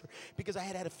scripture," because I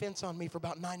had a fence on me for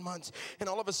about 9 months. And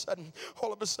all of a sudden,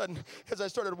 as I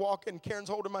started walking, Karen's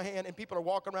holding my hand, and people are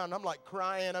walking around, and I'm like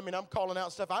crying. I mean, I'm calling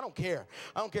out stuff. I don't care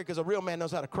because a real man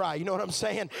knows how to cry. You know what I'm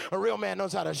saying? A real man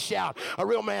knows how to shout. A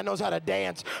real man knows how to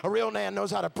dance. A real man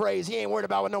knows how to praise. He ain't worried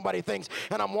about what nobody thinks.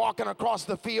 And I'm walking across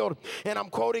the field, and I'm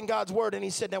quoting God's word. And he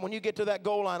said, "Now, when you get to that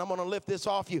goal line, I'm going to lift this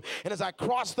off you." And as I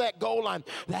crossed that goal line,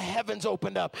 the heavens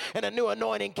opened up, and a new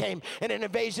anointing came, and an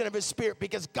invasion of his spirit,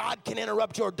 because God can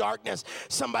interrupt your darkness.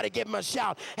 Somebody give him a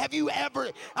shout. Have you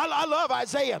ever, I love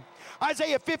Isaiah.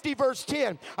 Isaiah 50 verse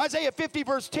 10. Isaiah 50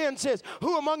 verse 10 says,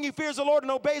 "Who among you fears the Lord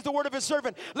and obeys the word of his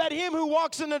servant? Let him who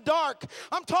walks in the dark."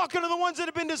 I'm talking to the ones that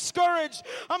have been discouraged.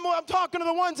 I'm talking to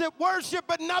the ones that worship,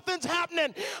 but nothing's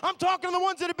happening. I'm talking to the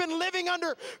ones that have been living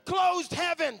under closed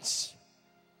heavens.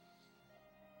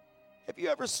 Have you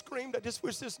ever screamed, "I just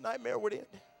wish this nightmare would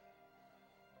end"?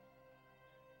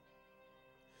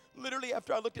 Literally,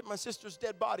 after I looked at my sister's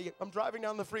dead body, I'm driving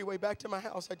down the freeway back to my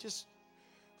house. I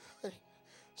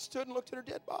stood and looked at her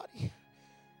dead body.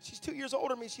 She's 2 years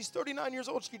older than me. She's 39 years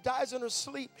old. She dies in her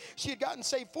sleep. She had gotten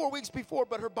saved 4 weeks before,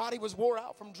 but her body was wore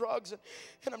out from drugs.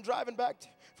 And I'm driving back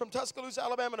from Tuscaloosa,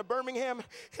 Alabama to Birmingham.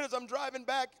 And as I'm driving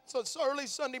back, so it's early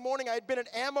Sunday morning. I had been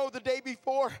at Ammo the day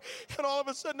before. And all of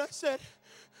a sudden I said,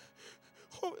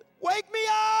 "Wake me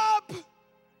up!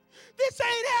 This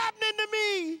ain't happening to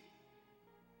me."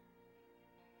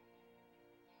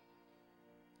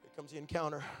 Here comes the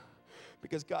encounter,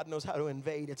 because God knows how to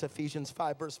invade. It's Ephesians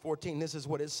 5 verse 14. This is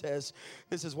what it says.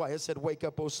 This is why it said, "Wake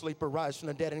up, O sleeper, rise from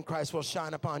the dead, and Christ will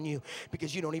shine upon you."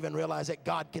 Because you don't even realize that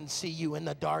God can see you in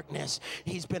the darkness.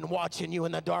 He's been watching you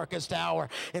in the darkest hour.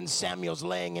 And Samuel's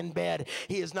laying in bed.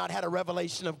 He has not had a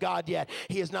revelation of God yet.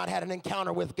 He has not had an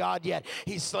encounter with God yet.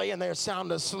 He's laying there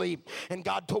sound asleep. And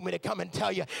God told me to come and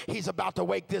tell you, he's about to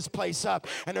wake this place up.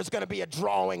 And there's going to be a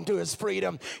drawing to his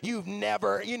freedom. You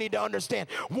need to understand,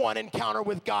 one encounter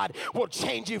with God will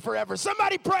change you forever.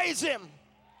 Somebody praise him.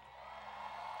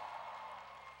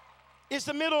 It's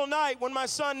the middle of the night when my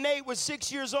son Nate was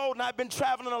 6 years old, and I've been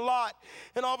traveling a lot.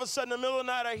 And all of a sudden, in the middle of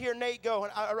the night, I hear Nate go,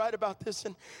 and I write about this,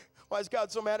 and why is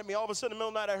God so mad at me? All of a sudden, in the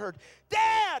middle of the night, I heard,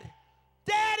 "Dad!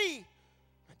 Daddy!"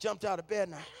 I jumped out of bed,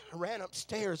 and I ran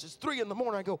upstairs. It's 3 in the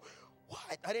morning. I go,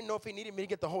 "What?" I didn't know if he needed me to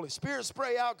get the Holy Spirit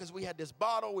spray out, because we had this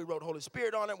bottle. We wrote Holy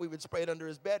Spirit on it. We would spray it under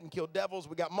his bed and kill devils.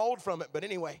 We got mold from it, but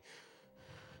anyway.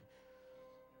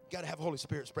 Got to have Holy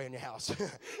Spirit spray in your house.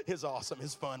 It's awesome.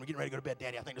 It's fun. We're getting ready to go to bed.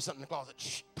 "Daddy, I think there's something in the closet."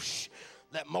 Shh, psh,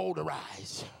 let mold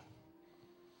arise.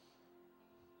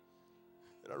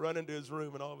 And I run into his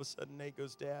room, and all of a sudden, Nate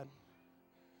goes, "Dad."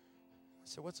 I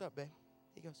said, "What's up, babe?"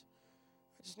 He goes,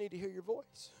 "I just need to hear your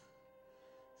voice.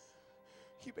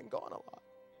 You've been gone a lot."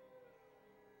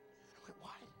 I went,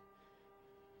 "What?"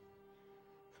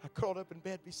 I curled up in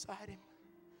bed beside him.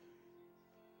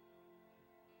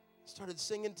 Started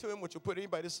singing to him, which will put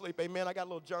anybody to sleep. Amen. I got a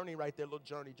little Journey right there. A little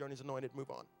Journey. Journey's anointed.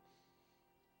 Move on.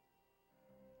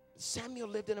 Samuel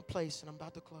lived in a place, and I'm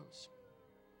about to close,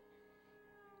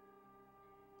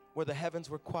 where the heavens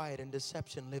were quiet and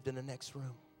deception lived in the next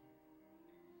room.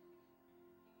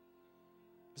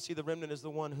 See, the remnant is the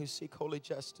one who seek holy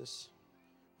justice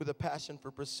with a passion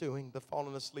for pursuing the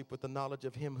fallen asleep with the knowledge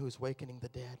of him who's wakening the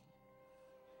dead.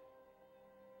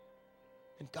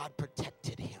 And God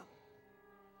protected him.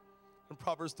 In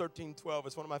Proverbs 13:12,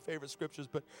 it's one of my favorite scriptures,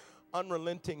 but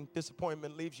unrelenting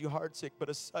disappointment leaves you heartsick, but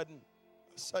a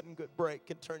sudden good break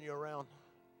can turn you around.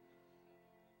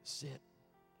 That's it.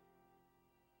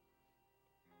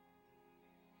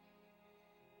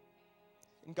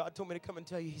 And God told me to come and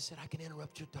tell you, he said, I can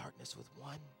interrupt your darkness with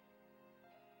one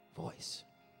voice.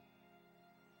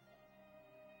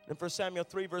 In 1 Samuel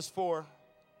 3, verse 4,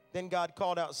 then God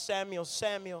called out, "Samuel,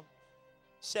 Samuel."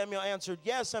 Samuel answered,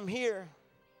 "Yes, I'm here."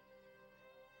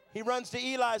 He runs to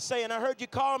Eli saying, "I heard you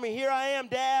call me. Here I am,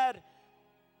 Dad."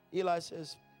 Eli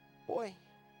says, "Boy,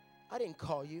 I didn't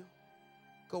call you.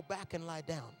 Go back and lie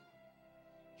down.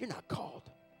 You're not called."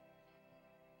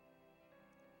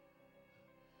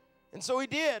 And so he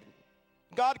did.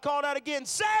 God called out again,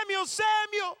 "Samuel,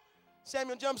 Samuel."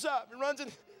 Samuel jumps up and runs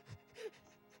in.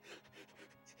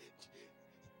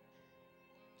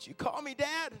 Did you call me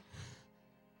Dad?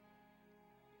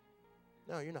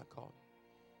 No, you're not called.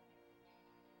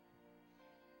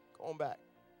 Go on back.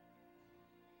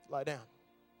 Lie down.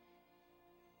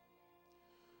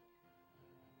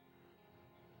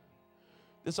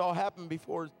 This all happened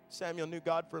before Samuel knew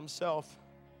God for himself.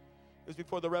 It was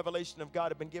before the revelation of God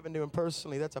had been given to him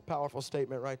personally. That's a powerful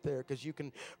statement right there, because you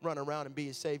can run around and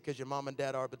be saved because your mom and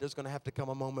dad are, but there's going to have to come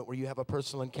a moment where you have a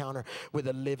personal encounter with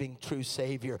a living, true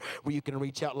Savior, where you can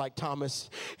reach out like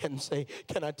Thomas and say,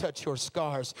 can I touch your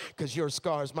scars? Because your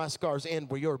scars, my scars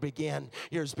end where yours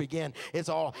begin. It's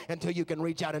all until you can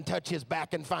reach out and touch his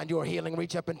back and find your healing.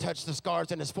 Reach up and touch the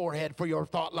scars in his forehead for your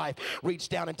thought life. Reach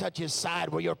down and touch his side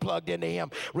where you're plugged into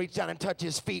him. Reach down and touch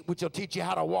his feet, which will teach you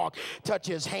how to walk. Touch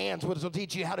his hands, which will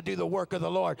teach you how to do the work of the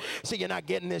Lord. See, you're not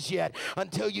getting this yet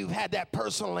until you've had that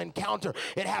personal encounter.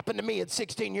 It happened to me at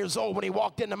 16 years old when he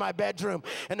walked into my bedroom,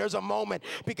 and there's a moment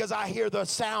because I hear the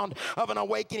sound of an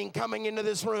awakening coming into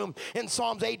this room. In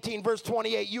Psalms 18 verse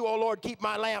 28, you, O Lord, keep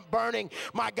my lamp burning.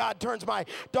 My God turns my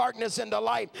darkness into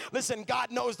light. Listen, God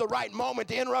knows the right moment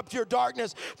to interrupt your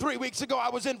darkness. 3 weeks ago, I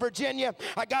was in Virginia.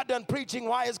 I got done preaching.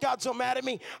 Why is God so mad at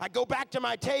me? I go back to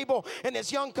my table, and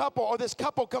this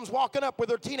couple comes walking up with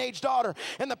their teenage daughter.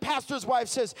 And the pastor's wife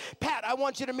says, Pat, I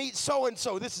want you to meet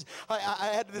so-and-so. I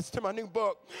added this to my new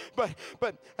book.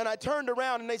 And I turned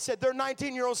around and they said, their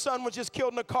 19-year-old son was just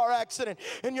killed in a car accident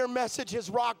and your message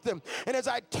has rocked them. And as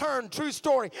I turned, true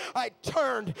story, I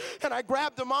turned and I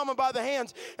grabbed the mama by the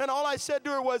hands. And all I said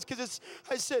to her was,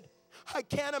 I said, I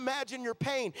can't imagine your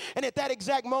pain. And at that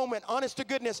exact moment, honest to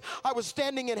goodness, I was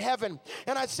standing in heaven,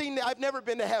 and I've never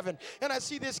been to heaven, and I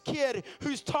see this kid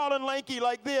who's tall and lanky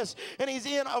like this, and he's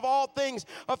in, of all things,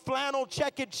 a flannel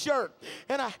checkered shirt.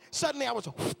 And suddenly I was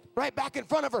right back in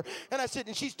front of her, and I said,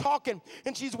 and she's talking,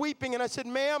 and she's weeping, and I said,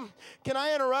 ma'am, can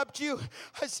I interrupt you?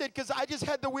 I said, because I just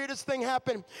had the weirdest thing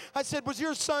happen. I said, was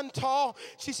your son tall?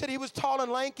 She said, he was tall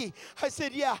and lanky. I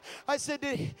said, yeah. I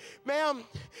said, ma'am,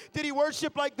 did he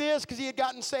worship like this? Because he had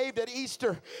gotten saved at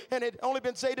Easter and had only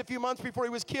been saved a few months before he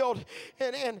was killed.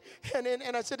 And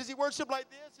I said, does he worship like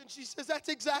this? And she says, that's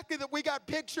exactly that. We got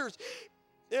pictures.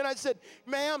 And I said,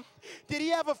 ma'am, did he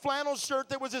have a flannel shirt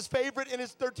that was his favorite? And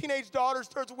their teenage daughter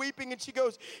starts weeping, and she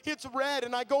goes, it's red,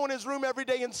 and I go in his room every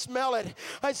day and smell it.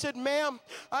 I said, ma'am,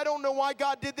 I don't know why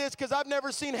God did this, because I've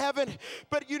never seen heaven,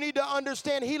 but you need to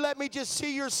understand, he let me just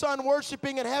see your son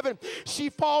worshiping in heaven. She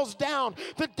falls down.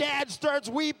 The dad starts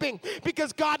weeping,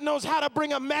 because God knows how to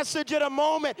bring a message at a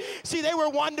moment. See, they were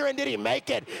wondering, did he make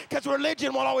it? Because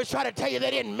religion will always try to tell you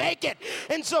they didn't make it.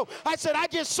 And so I said, I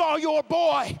just saw your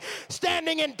boy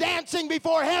standing and dancing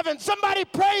before heaven. Somebody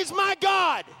praise my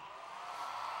God.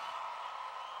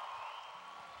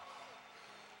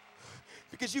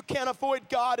 Because you can't avoid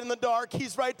God in the dark.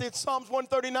 He's right there. Psalms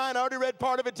 139. I already read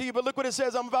part of it to you, but look what it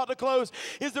says. I'm about to close.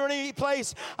 Is there any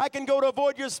place I can go to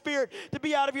avoid your spirit, to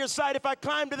be out of your sight? If I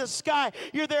climb to the sky,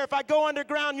 you're there. If I go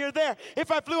underground, you're there. If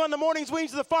I flew on the morning's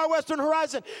wings to the far western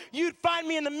horizon, you'd find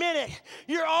me in the minute.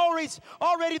 You're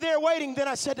already there waiting. Then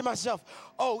I said to myself,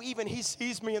 oh, even he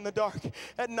sees me in the dark.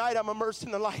 At night, I'm immersed in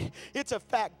the light. It's a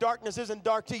fact. Darkness isn't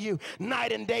dark to you.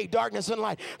 Night and day, darkness and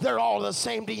light, they're all the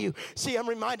same to you. See, I'm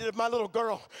reminded of my little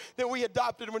girl that we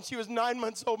adopted when she was 9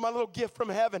 months old, my little gift from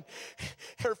heaven.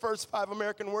 Her first 5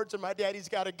 American words are, my daddy's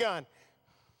got a gun.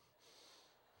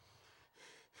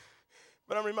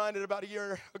 But I'm reminded about a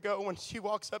year ago when she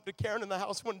walks up to Karen in the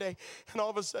house one day, and all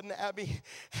of a sudden Abby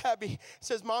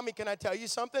says, Mommy, can I tell you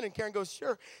something? And Karen goes,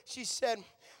 sure. She said,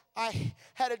 I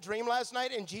had a dream last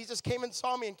night and Jesus came and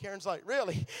saw me. And Karen's like,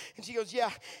 really? And she goes, yeah.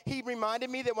 He reminded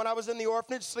me that when I was in the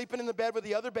orphanage sleeping in the bed with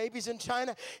the other babies in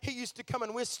China, he used to come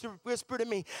and whisper to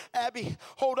me, Abby,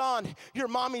 hold on, your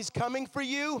mommy's coming for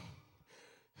you.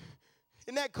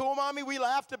 Isn't that cool, Mommy? We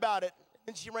laughed about it.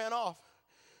 And she ran off.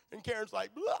 And Karen's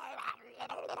like, blah, blah,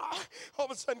 blah, blah. All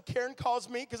of a sudden, Karen calls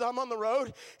me because I'm on the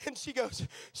road. And she goes,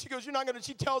 you're not going to,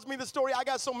 she tells me the story. I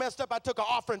got so messed up, I took an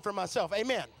offering for myself.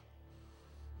 Amen.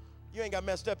 You ain't got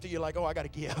messed up till you're like, oh, I got to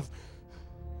give.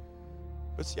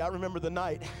 But see, I remember the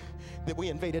night that we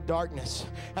invaded darkness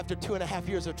after 2.5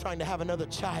 years of trying to have another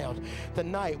child. The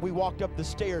night we walked up the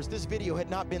stairs, this video had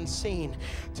not been seen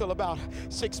till about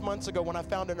 6 months ago when I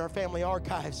found it in our family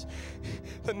archives.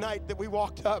 The night that we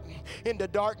walked up into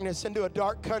darkness, into a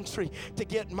dark country to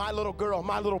get my little girl,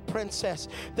 my little princess.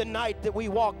 The night that we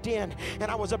walked in and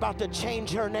I was about to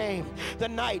change her name. The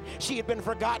night she had been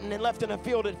forgotten and left in a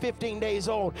field at 15 days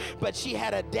old, but she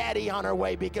had a daddy on her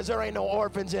way because there ain't no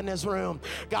orphans in this room.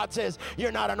 God says,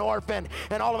 you're not an orphan.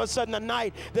 And all of a sudden, the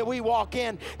night that we walk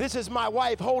in, this is my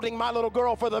wife holding my little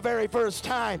girl for the very first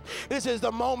time. This is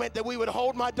the moment that we would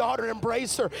hold my daughter and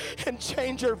embrace her and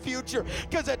change her future.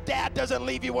 Because a dad doesn't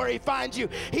leave you where he finds you.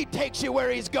 He takes you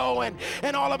where he's going.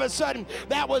 And all of a sudden,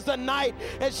 that was the night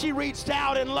as she reached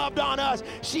out and loved on us.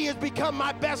 She has become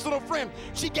my best little friend.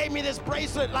 She gave me this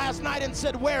bracelet last night and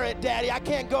said, wear it, Daddy. I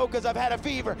can't go because I've had a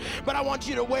fever, but I want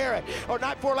you to wear it. Or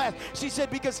night before last, she said,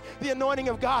 because the anointing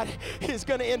of God is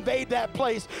going to invade that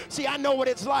place. See, I know what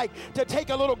it's like to take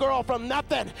a little girl from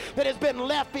nothing that has been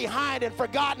left behind and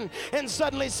forgotten and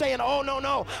suddenly saying, oh,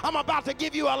 no, I'm about to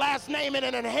give you a last name and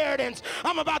an inheritance.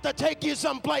 I'm about to take you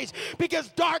someplace, because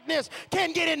darkness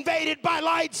can get invaded by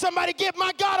light. Somebody give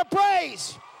my God a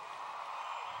praise.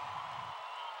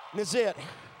 And that's it.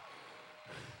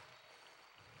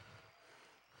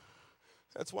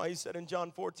 That's why he said in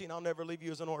John 14, I'll never leave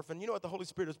you as an orphan. You know what? The Holy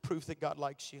Spirit is proof that God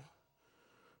likes you.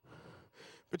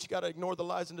 But you got to ignore the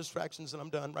lies and distractions, and I'm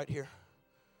done right here.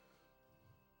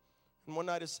 And one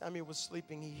night as Samuel was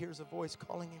sleeping, he hears a voice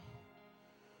calling him.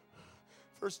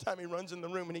 First time he runs in the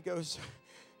room and he goes,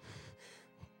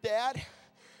 Dad,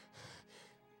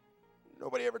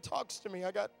 nobody ever talks to me.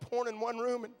 I got porn in one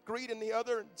room and greed in the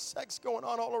other and sex going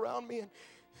on all around me. And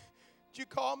did you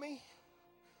call me?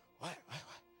 What?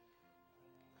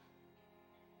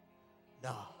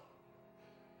 No.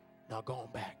 Now go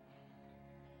on back.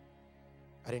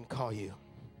 I didn't call you.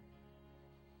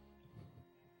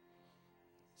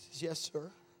 He says, yes,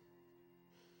 sir.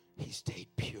 He stayed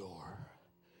pure.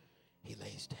 He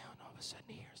lays down. All of a sudden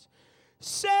he hears,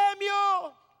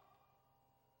 Samuel!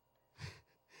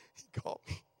 He called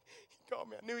me.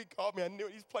 I knew he called me. I knew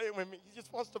he's playing with me. He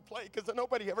just wants to play because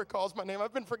nobody ever calls my name.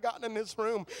 I've been forgotten in this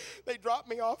room. They dropped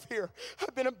me off here.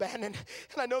 I've been abandoned.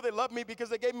 And I know they love me because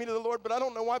they gave me to the Lord, but I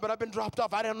don't know why, but I've been dropped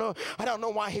off. I don't know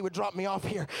why he would drop me off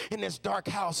here in this dark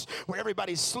house where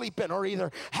everybody's sleeping or either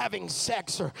having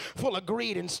sex or full of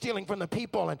greed and stealing from the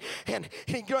people. And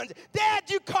he grunts, Dad,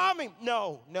 you call me.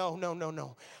 No.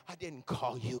 I didn't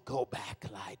call you. Go back,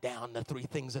 lie down. The three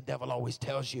things the devil always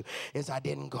tells you is I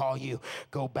didn't call you.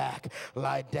 Go back.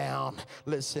 Lie down.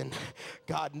 Listen,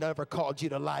 God never called you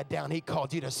to lie down. He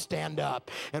called you to stand up.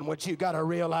 And what you got to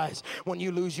realize, when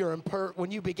you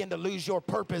begin to lose your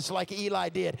purpose like Eli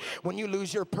did, when you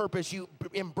lose your purpose, you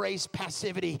embrace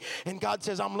passivity. And God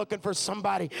says, I'm looking for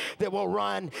somebody that will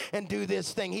run and do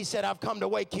this thing. He said, I've come to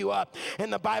wake you up.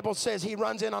 And the Bible says he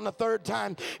runs in on the third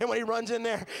time. And when he runs in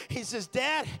there, he says,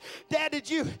 Dad,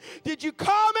 did you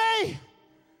call me?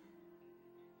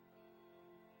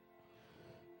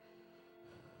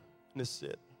 And this is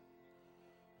it.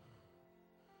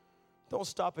 Don't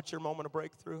stop at your moment of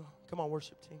breakthrough. Come on,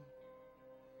 worship team.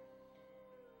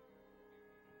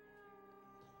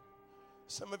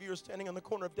 Some of you are standing on the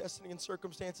corner of destiny and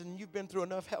circumstance, and you've been through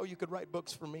enough hell you could write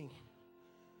books for me.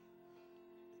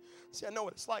 See, I know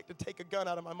what it's like to take a gun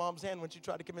out of my mom's hand when she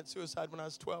tried to commit suicide when I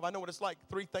was 12. I know what it's like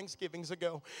 3 Thanksgivings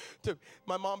ago to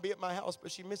my mom be at my house, but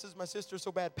she misses my sister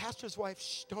so bad. Pastor's wife,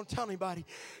 shh, don't tell anybody.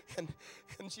 And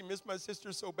she missed my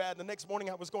sister so bad. The next morning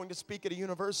I was going to speak at a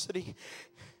university.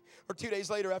 Or 2 days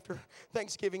later after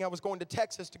Thanksgiving, I was going to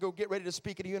Texas to go get ready to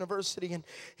speak at a university.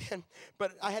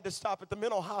 But I had to stop at the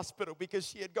mental hospital because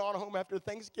she had gone home after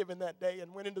Thanksgiving that day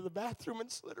and went into the bathroom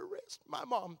and slit her wrist. My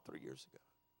mom 3 years ago.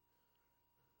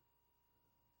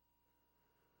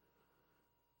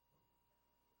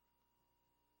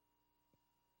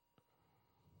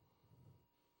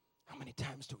 How many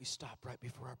times do we stop right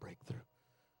before our breakthrough?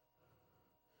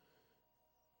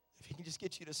 If he can just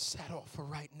get you to settle for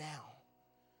right now,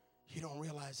 you don't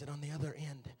realize that on the other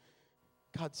end,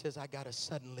 God says, I got to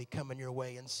suddenly come in your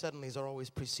way, and suddenlies are always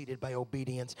preceded by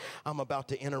obedience. I'm about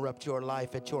to interrupt your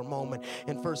life at your moment.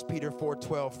 In 1 Peter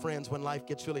 4:12, friends, when life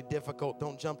gets really difficult,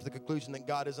 don't jump to the conclusion that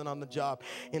God isn't on the job.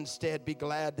 Instead, be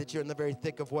glad that you're in the very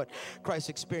thick of what Christ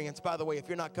experienced. By the way, if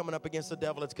you're not coming up against the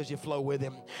devil, it's because you flow with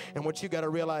him. And what you got to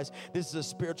realize, this is a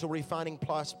spiritual refining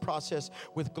process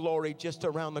with glory just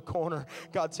around the corner.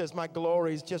 God says, my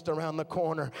glory is just around the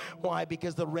corner. Why?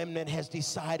 Because the remnant has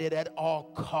decided at all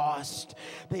cost.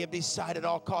 They have decided at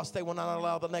all costs they will not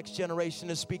allow the next generation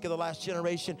to speak of the last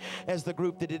generation as the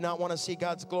group that did not want to see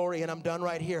God's glory. And I'm done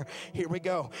right here. Here we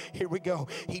go.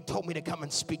 He told me to come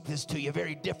and speak this to you. A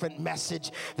very different message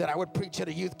that I would preach at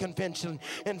a youth convention.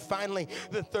 And finally,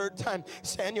 the third time,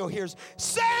 Samuel hears,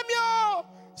 Samuel!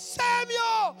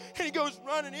 And he goes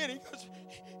running in. He goes,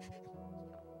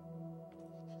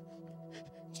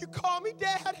 did you call me,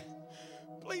 Dad?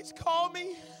 Please call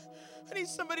me. I need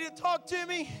somebody to talk to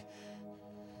me.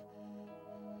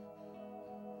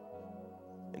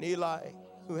 And Eli,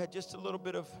 who had just a little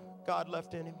bit of God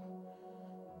left in him,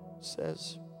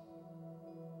 says,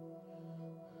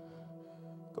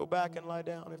 go back and lie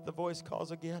down. If the voice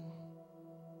calls again,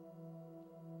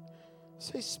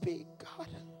 say, speak, God.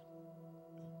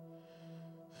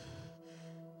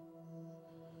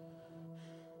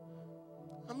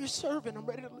 I'm your servant. I'm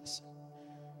ready to listen.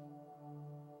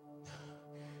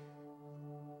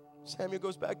 Samuel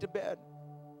goes back to bed.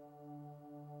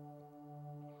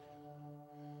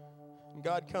 And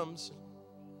God comes,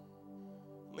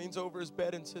 leans over his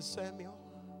bed and says, Samuel,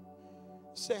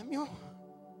 Samuel,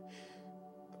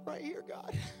 I'm right here,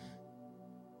 God.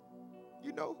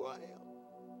 You know who I am.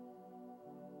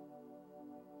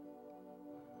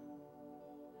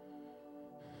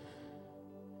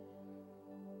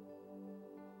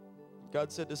 God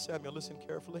said to Samuel, listen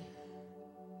carefully.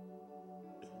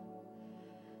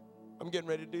 I'm getting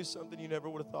ready to do something you never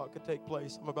would have thought could take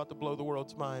place. I'm about to blow the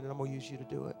world's mind, and I'm going to use you to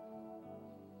do it.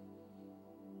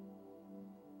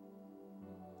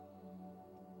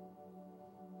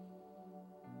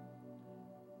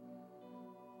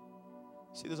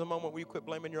 See, there's a moment where you quit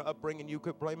blaming your upbringing. You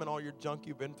quit blaming all your junk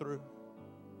you've been through.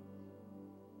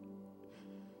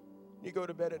 You go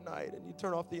to bed at night and you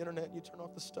turn off the internet and you turn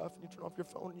off the stuff and you turn off your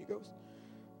phone and you go,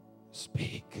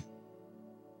 speak.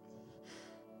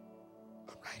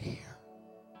 I'm right here.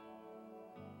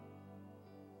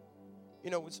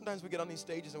 You know, sometimes we get on these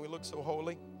stages and we look so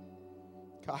holy.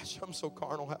 Gosh, I'm so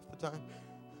carnal half the time.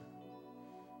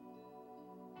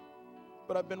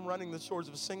 But I've been running the shores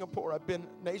of Singapore. I've been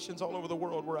nations all over the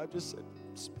world where I've just said,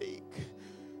 speak.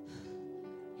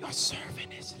 Your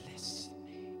servant is listening.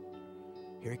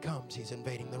 Here he comes. He's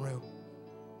invading the room.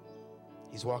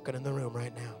 He's walking in the room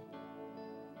right now.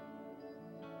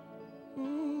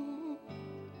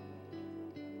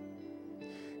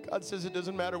 God says it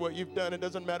doesn't matter what you've done. It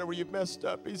doesn't matter where you've messed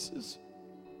up. He says,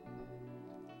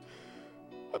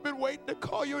 I've been waiting to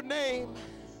call your name.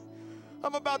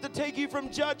 I'm about to take you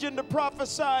from judging to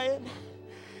prophesying.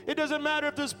 It doesn't matter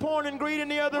if there's porn and greed in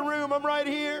the other room. I'm right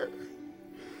here.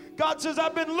 God says,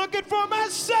 I've been looking for my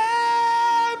Samuels.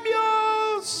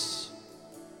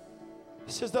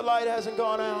 He says, the light hasn't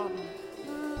gone out.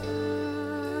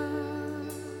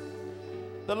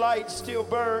 The light still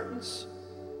burns.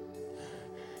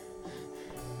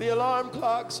 The alarm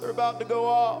clocks are about to go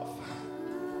off.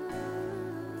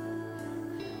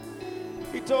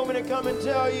 He told me to come and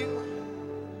tell you.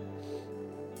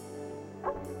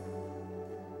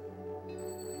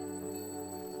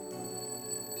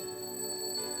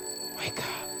 Wake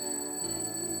up.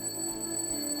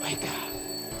 Wake up.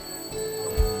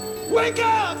 Wake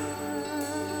up.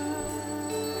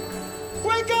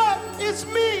 Wake up. It's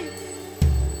me.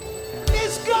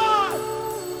 It's God.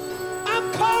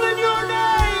 I'm calling your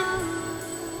name.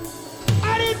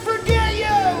 I didn't forget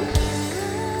you.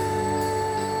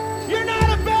 You're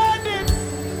not abandoned.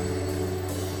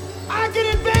 I can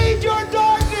invade your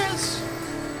darkness.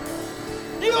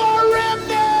 You are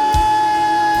remnant.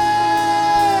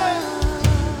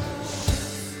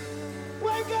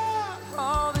 Wake up.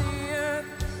 All the earth.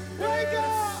 Wake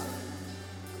up.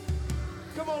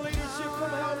 Come on, leadership,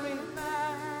 come help me.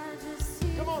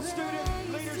 Come on,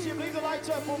 student leadership, leave the lights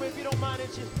up for me if you don't mind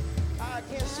it. I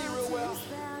can't see real well.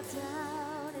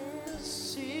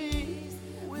 See,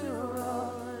 we'll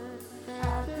run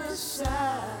at the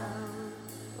sound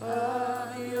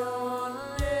of your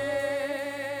name.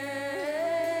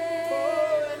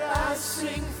 Oh, and I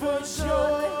sing for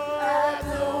joy at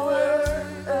the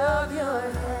word of your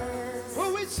hands.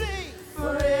 Who we sing?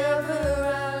 Forever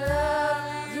I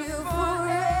love you,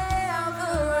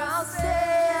 forever I'll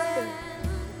stand.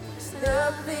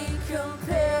 Nothing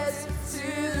compares to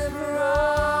the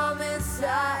promise I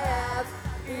have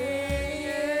in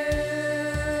you.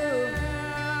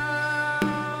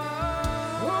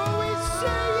 Oh, we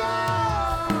sing,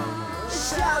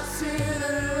 shout to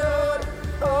the Lord,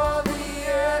 all the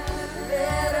earth,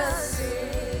 let us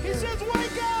sing. He says,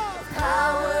 wake up.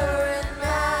 Power and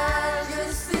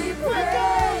majesty,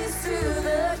 praise to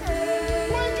the King.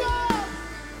 Wake up.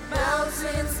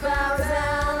 Mountains bow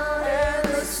down and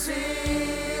the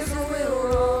seas will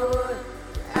roar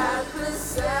at the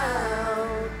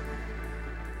sound.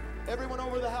 Everyone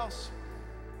over the house,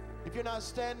 if you're not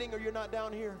standing or you're not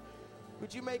down here,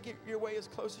 would you make it your way as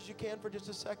close as you can for just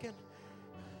a second?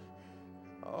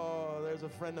 Oh, there's a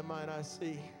friend of mine I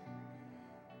see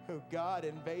who God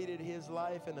invaded his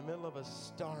life in the middle of a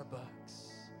Starbucks.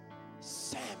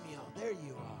 Samuel, there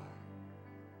you are.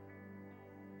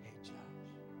 Hey, Josh.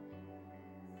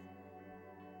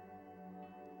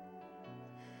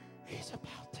 He's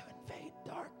about to invade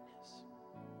darkness.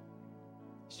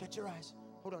 Shut your eyes.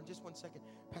 Hold on just 1 second.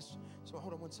 Pastor, so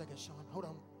hold on 1 second, Sean. Hold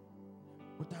on.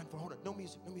 We're done for. Hold on. No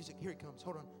music. No music. Here he comes.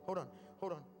 Hold on. Hold on.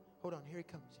 Hold on. Hold on. Here he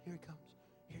comes. Here he comes.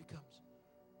 Here he comes.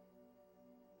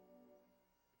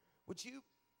 Would you,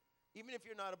 even if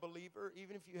you're not a believer,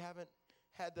 even if you haven't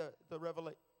had the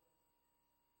revelation,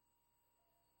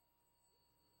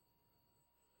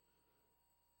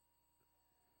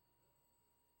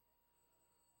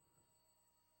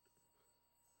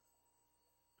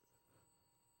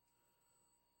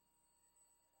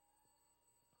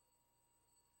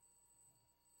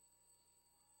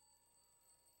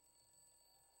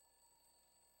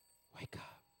 wake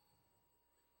up.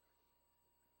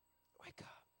 Wake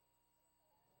up.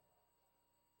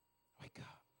 Wake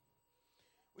up.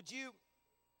 Would you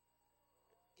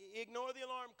ignore the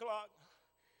alarm clock?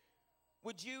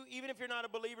 Would you, even if you're not a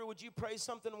believer, would you pray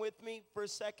something with me for a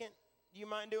second? Do you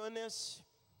mind doing this?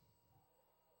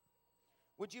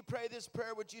 Would you pray this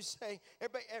prayer? Would you say,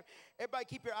 everybody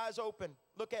keep your eyes open.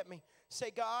 Look at me.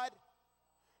 Say, God,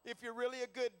 if you're really a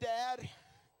good dad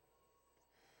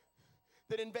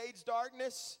that invades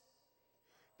darkness,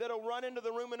 that'll run into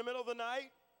the room in the middle of the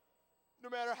night, no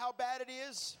matter how bad it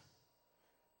is,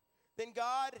 then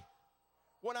God,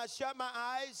 when I shut my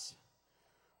eyes,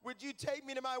 would you take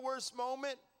me to my worst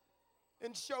moment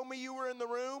and show me you were in the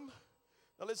room?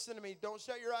 Now listen to me, don't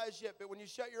shut your eyes yet, but when you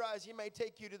shut your eyes, he may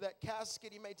take you to that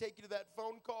casket, he may take you to that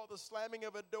phone call, the slamming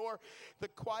of a door, the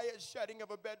quiet shutting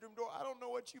of a bedroom door. I don't know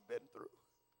what you've been through.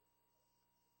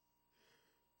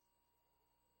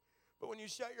 But when you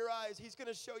shut your eyes, he's going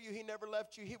to show you he never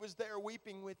left you. He was there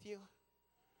weeping with you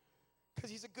because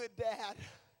he's a good dad.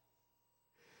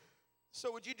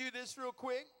 So would you do this real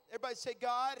quick? Everybody say,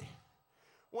 God,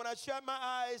 when I shut my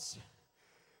eyes,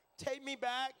 take me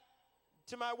back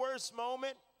to my worst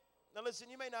moment. Now listen,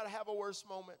 you may not have a worst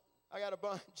moment. I got a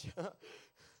bunch.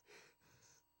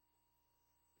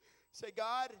 Say,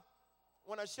 God,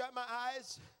 when I shut my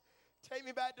eyes, take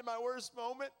me back to my worst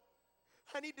moment.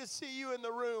 I need to see you in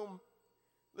the room.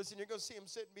 Listen, you're going to see him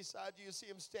sitting beside you. You'll see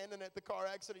him standing at the car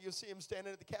accident. You'll see him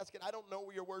standing at the casket. I don't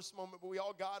know your worst moment, but we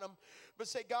all got them. But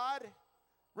say, God,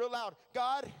 real loud.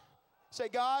 God, say,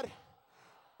 God,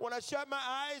 when I shut my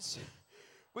eyes,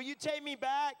 will you take me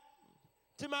back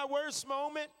to my worst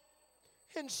moment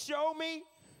and show me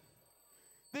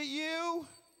that you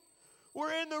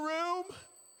were in the room,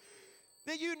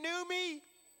 that you knew me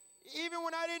even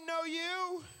when I didn't know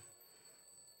you?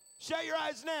 Shut your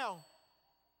eyes now.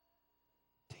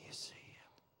 Do you see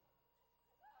him?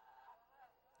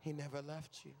 He never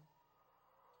left you.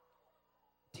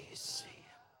 Do you see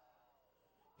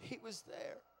him? He was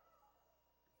there.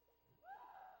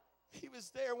 He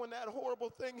was there when that horrible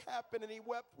thing happened and he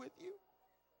wept with you.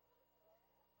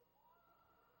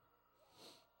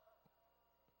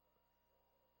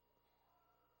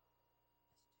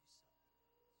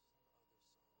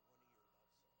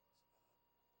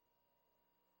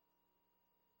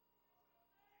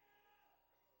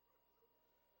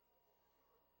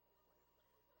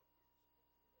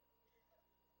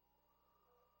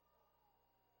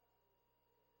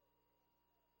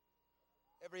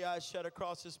 Every eye shut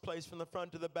across this place from the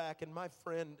front to the back. And my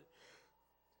friend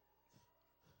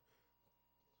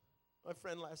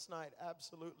last night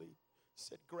absolutely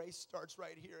said, grace starts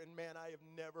right here. And man, I have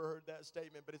never heard that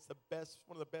statement, but it's the best,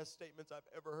 one of the best statements I've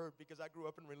ever heard, because I grew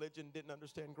up in religion, didn't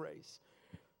understand grace.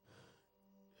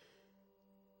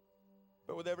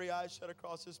 But with every eye shut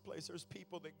across this place, there's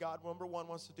people that God, number one,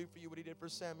 wants to do for you what he did for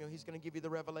Samuel. He's going to give you the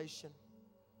revelation.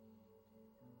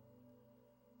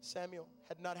 Samuel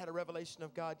had not had a revelation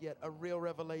of God yet, a real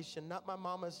revelation. Not my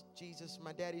mama's Jesus,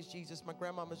 my daddy's Jesus, my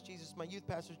grandmama's Jesus, my youth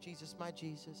pastor's Jesus, my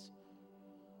Jesus.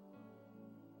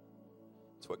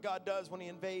 It's what God does when he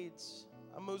invades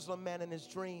a Muslim man in his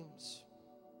dreams.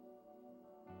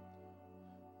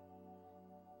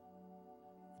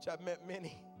 Which I've met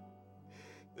many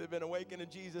that have been awakened to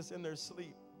Jesus in their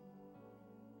sleep.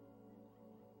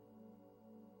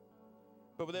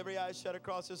 But with every eye shut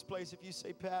across this place, if you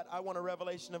say, Pat, I want a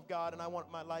revelation of God and I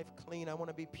want my life clean, I want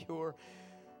to be pure,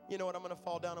 you know what, I'm going to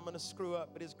fall down, I'm going to screw up,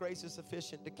 but his grace is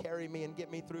sufficient to carry me and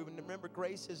get me through. And remember,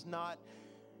 grace is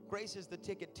the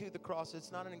ticket to the cross.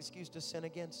 It's not an excuse to sin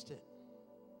against it.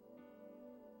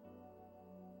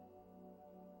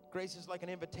 Grace is like an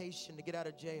invitation to get out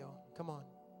of jail. Come on.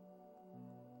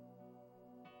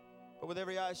 But with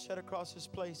every eye shut across this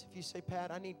place, if you say,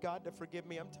 Pat, I need God to forgive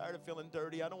me. I'm tired of feeling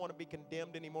dirty. I don't want to be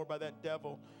condemned anymore by that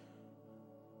devil.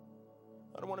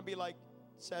 I don't want to be like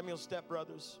Samuel's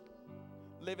stepbrothers,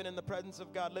 living in the presence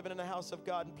of God, living in the house of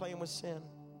God and playing with sin.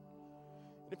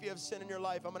 And if you have sin in your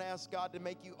life, I'm going to ask God to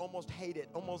make you almost hate it,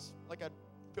 almost like a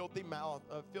filthy mouth,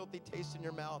 a filthy taste in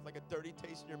your mouth, like a dirty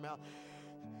taste in your mouth.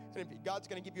 And God's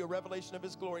going to give you a revelation of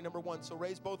His glory, number one. So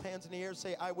raise both hands in the air.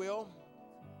 Say, I will.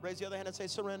 Raise the other hand and say,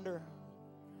 surrender.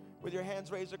 With your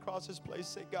hands raised across this place,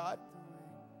 say, God.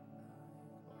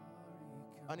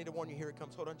 I need to warn you. Here it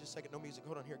comes. Hold on just a second. No music.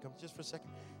 Hold on. Here it comes. Just for a second.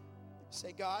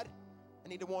 Say, God, I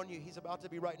need to warn you. He's about to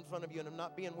be right in front of you. And I'm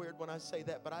not being weird when I say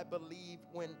that, but I believe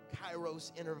when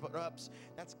Kairos interrupts,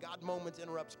 that's God moments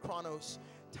interrupts Chronos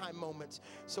time moments.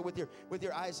 So with your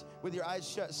eyes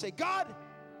shut, say, God.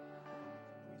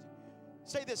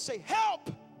 Say this. Say,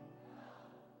 help.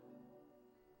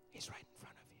 He's right in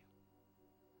front of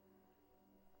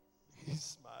you. He's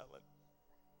smiling.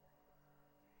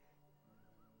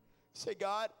 Say,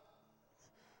 God,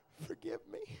 forgive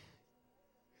me.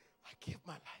 I give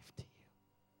my life to you.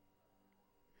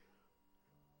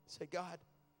 Say, God,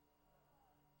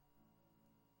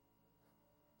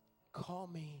 call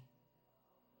me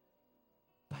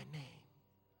by name.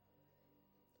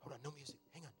 Hold on, no music.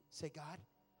 Hang on. Say, God,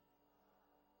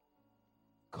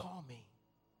 call me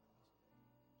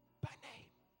by name.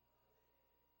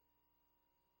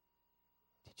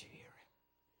 Did you hear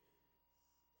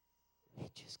him? He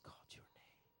just called your name.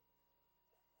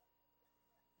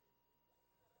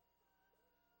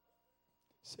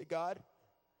 Say, God,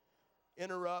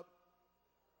 interrupt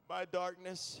my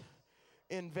darkness.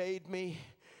 Invade me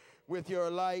with your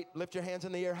light. Lift your hands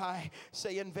in the air high.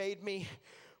 Say, invade me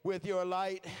with your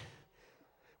light.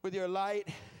 With your light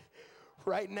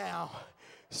right now.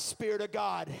 Spirit of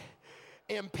God,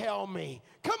 impel me.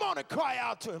 Come on and cry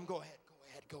out to him. Go ahead, go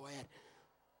ahead, go ahead.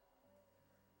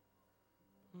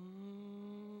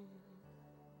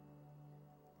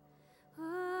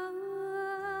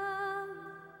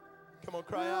 Come on,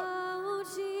 cry out.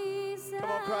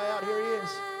 Come on, cry out. Here he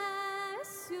is.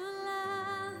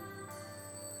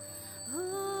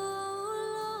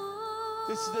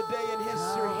 This is the day in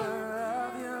history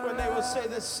when they will say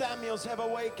the Samuels have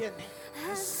awakened.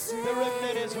 The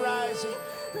remnant is rising.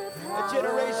 A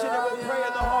generation that will pray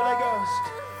in the Holy Ghost.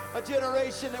 A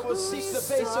generation that will seek the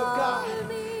face of God,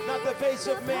 not the face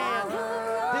of man.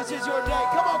 This is your day.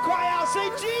 Come on, cry out. Say,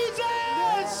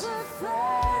 Jesus!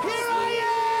 Here I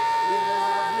am!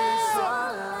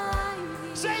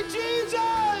 Say,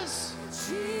 Jesus!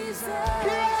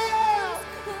 Here I am!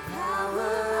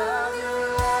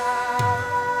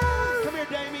 Come here,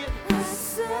 Damien.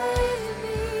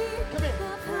 Come here.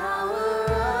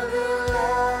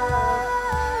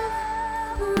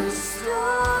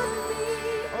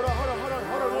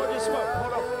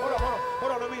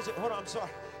 Hold on, I'm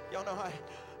sorry. Y'all know how.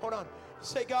 Hold on.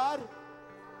 Say, God,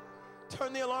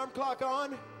 turn the alarm clock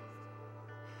on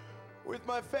with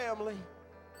my family.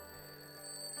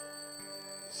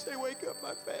 Say, wake up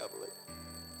my family.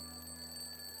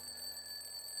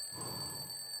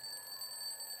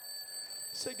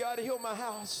 Say, God, heal my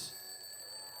house.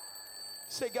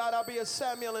 Say, God, I'll be a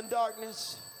Samuel in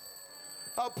darkness.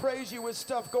 I'll praise you with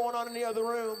stuff going on in the other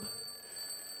room.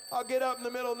 I'll get up in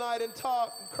the middle of the night and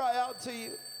talk and cry out to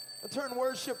you and turn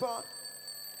worship on.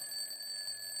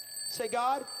 Say,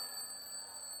 God,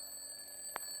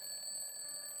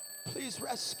 please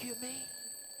rescue me.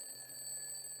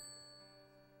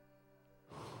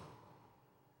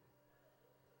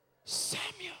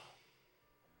 Samuel.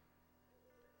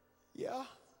 Yeah?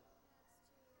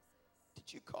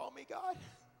 Did you call me, God? I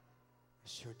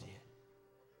sure did.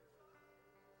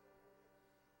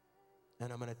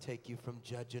 And I'm going to take you from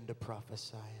judging to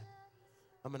prophesying.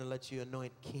 I'm going to let you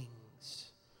anoint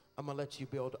kings. I'm going to let you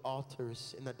build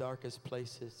altars in the darkest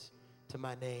places to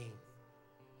my name.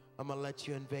 I'm going to let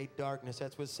you invade darkness.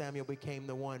 That's what Samuel became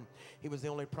the one. He was the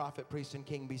only prophet, priest, and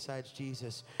king besides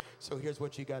Jesus. So here's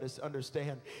what you got to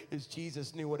understand is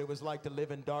Jesus knew what it was like to live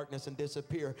in darkness and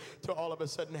disappear. Till all of a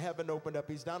sudden heaven opened up.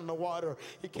 He's down in the water.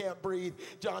 He can't breathe.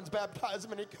 John's baptized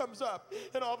him and he comes up.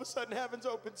 And all of a sudden heaven's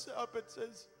opens up and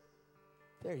says,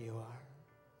 there you are.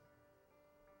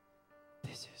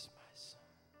 This is my son,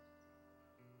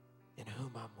 in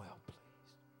whom I'm well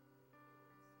pleased.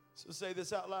 So say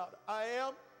this out loud. I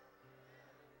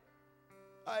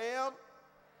am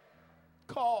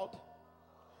called.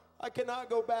 I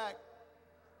cannot go back.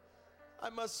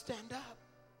 I must stand up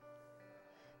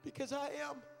because I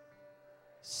am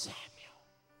Samuel.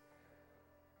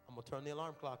 I'm going to turn the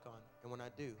alarm clock on, and when I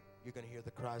do, you're going to hear the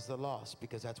cries of the lost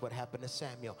because that's what happened to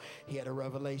Samuel. He had a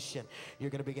revelation. You're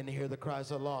going to begin to hear the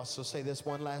cries of the lost. So say this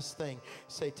one last thing.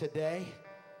 Say, today,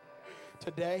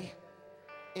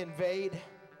 invade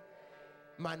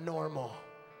my normal.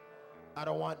 I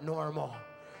don't want normal.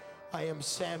 I am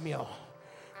Samuel.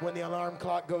 When the alarm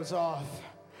clock goes off,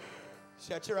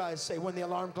 shut your eyes. Say, when the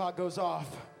alarm clock goes off,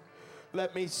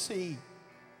 let me see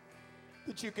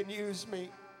that you can use me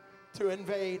to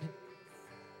invade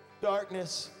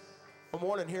darkness. A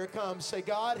warning, here it comes. Say,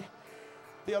 God,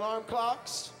 the alarm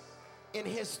clocks in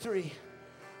history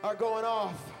are going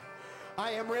off.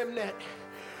 I am remnant.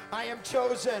 I am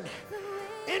chosen.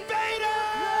 Invader!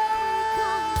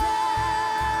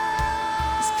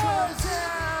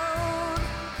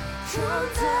 Come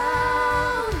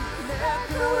down. Let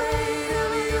the weight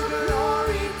of your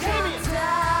glory come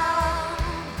down.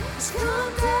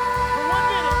 Come down. For 1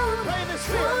 minute, pray in the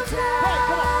Spirit. Pray,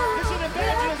 come on. It's an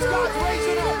evangelist. God's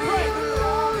raising up. Pray.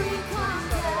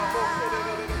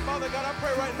 Father God, I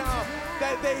pray right now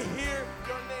that they hear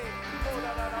your name.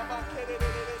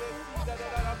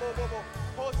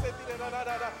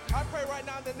 I pray right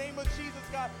now in the name of Jesus,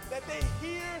 God, that they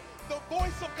hear the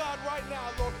voice of God right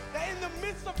now, Lord. That in the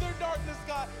midst of their darkness,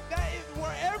 God, that is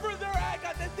wherever they're at,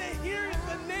 God, that they hear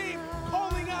the name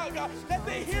calling out, God. That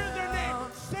they hear their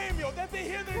name, Samuel. That they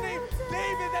hear their name,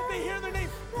 David. That they hear their name,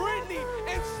 Brittany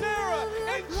and Sarah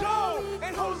and Joe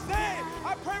and Jose.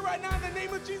 I pray right now in the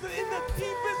name of Jesus, in the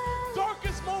deepest,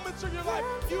 darkest moments of your life,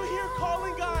 you hear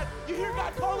calling God. You hear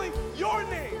God calling your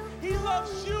name. He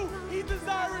loves you. He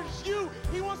desires you.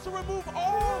 He wants to remove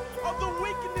all of the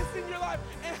wickedness in your life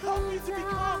and help you to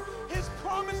become his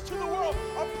promise to the world,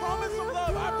 a promise of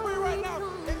love. I pray right now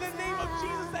in the name of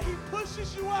Jesus that he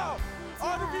pushes you out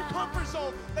of your comfort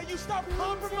zone, that you stop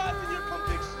compromising your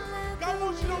convictions. God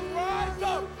wants you to rise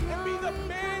up and be the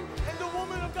man and the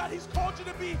woman of God he's called you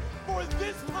to be for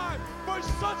this time, for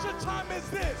such a time as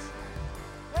this.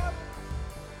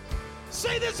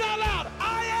 Say this out loud.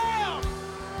 I am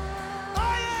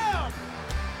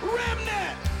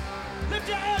remnant. Lift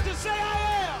your hands and say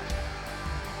I am.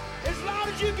 As loud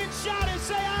as you can shout and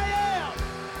say I am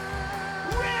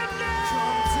remnant.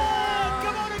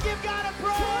 Come on and give God a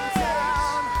praise.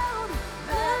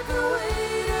 Let the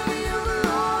weight of your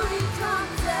glory come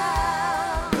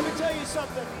down. Let me tell you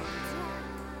something.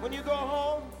 When you go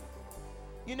home,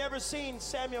 you never seen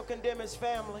Samuel condemn his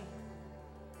family.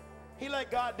 He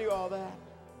let God do all that.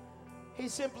 He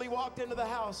simply walked into the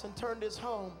house and turned his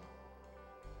home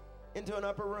into an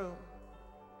upper room.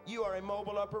 You are a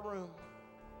mobile upper room.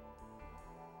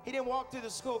 He didn't walk through the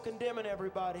school condemning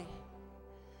everybody.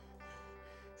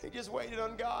 He just waited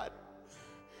on God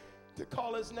to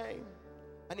call his name.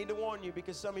 I need to warn you,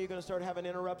 because some of you are going to start having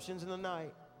interruptions in the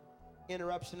night,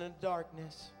 interruption in the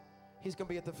darkness. He's going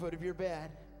to be at the foot of your bed.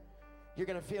 You're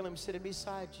going to feel him sitting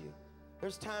beside you.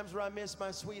 There's times where I miss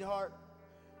my sweetheart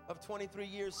of 23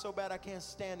 years so bad I can't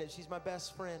stand it. She's my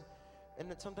best friend. And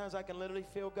that sometimes I can literally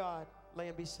feel God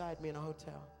laying beside me in a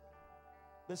hotel.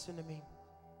 Listen to me.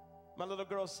 My little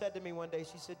girl said to me one day,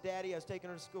 she said, Daddy, I was taking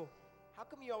her to school, how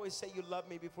come you always say you love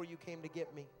me before you came to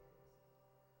get me?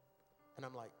 And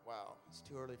I'm like, wow, it's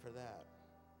too early for that.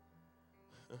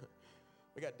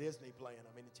 We got Disney playing.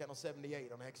 I mean, Channel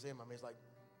 78 on XM. I mean, it's like,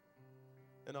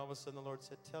 and all of a sudden the Lord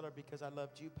said, tell her, because I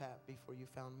loved you, Pat, before you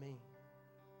found me.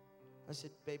 I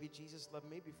said, baby, Jesus loved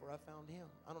me before I found him.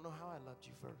 I don't know how I loved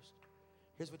you first.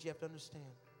 Here's what you have to understand.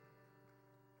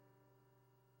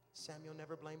 Samuel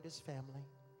never blamed his family.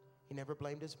 He never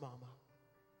blamed his mama.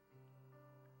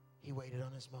 He waited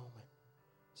on his moment.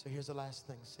 So here's the last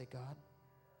thing. Say, God,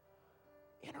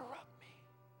 interrupt me.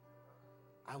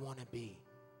 I want to be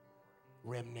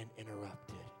remnant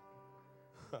interrupted.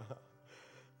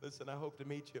 Listen, I hope to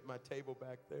meet you at my table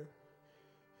back there.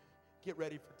 Get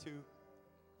ready for 2.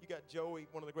 You got Joey,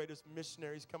 one of the greatest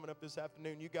missionaries, coming up this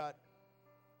afternoon. You got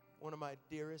one of my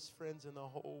dearest friends in the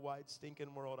whole wide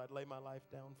stinking world. I'd lay my life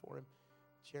down for him.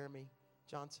 Jeremy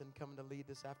Johnson coming to lead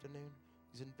this afternoon.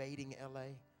 He's invading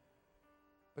LA.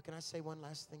 But can I say one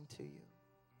last thing to you?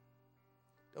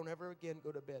 Don't ever again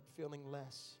go to bed feeling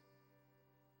less.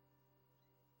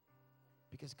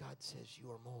 Because God says you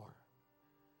are more.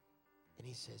 And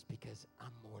he says, because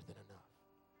I'm more than enough.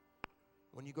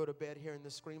 When you go to bed hearing the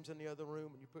screams in the other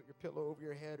room and you put your pillow over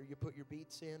your head or you put your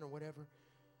beats in or whatever,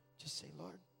 just say,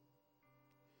 Lord,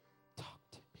 talk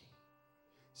to me.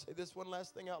 Say this one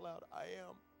last thing out loud. I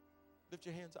am. Lift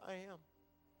your hands. I am.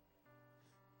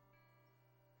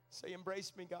 Say,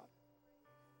 embrace me, God.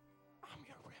 I'm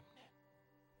your remnant.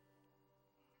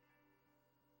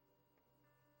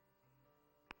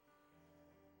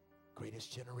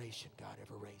 Greatest generation God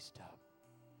ever raised up.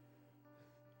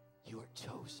 You are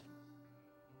chosen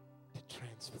to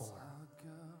transform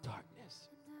darkness.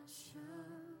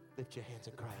 Lift your hands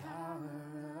and cry out.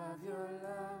 Power of your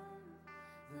love,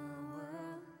 the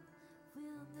world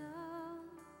will know.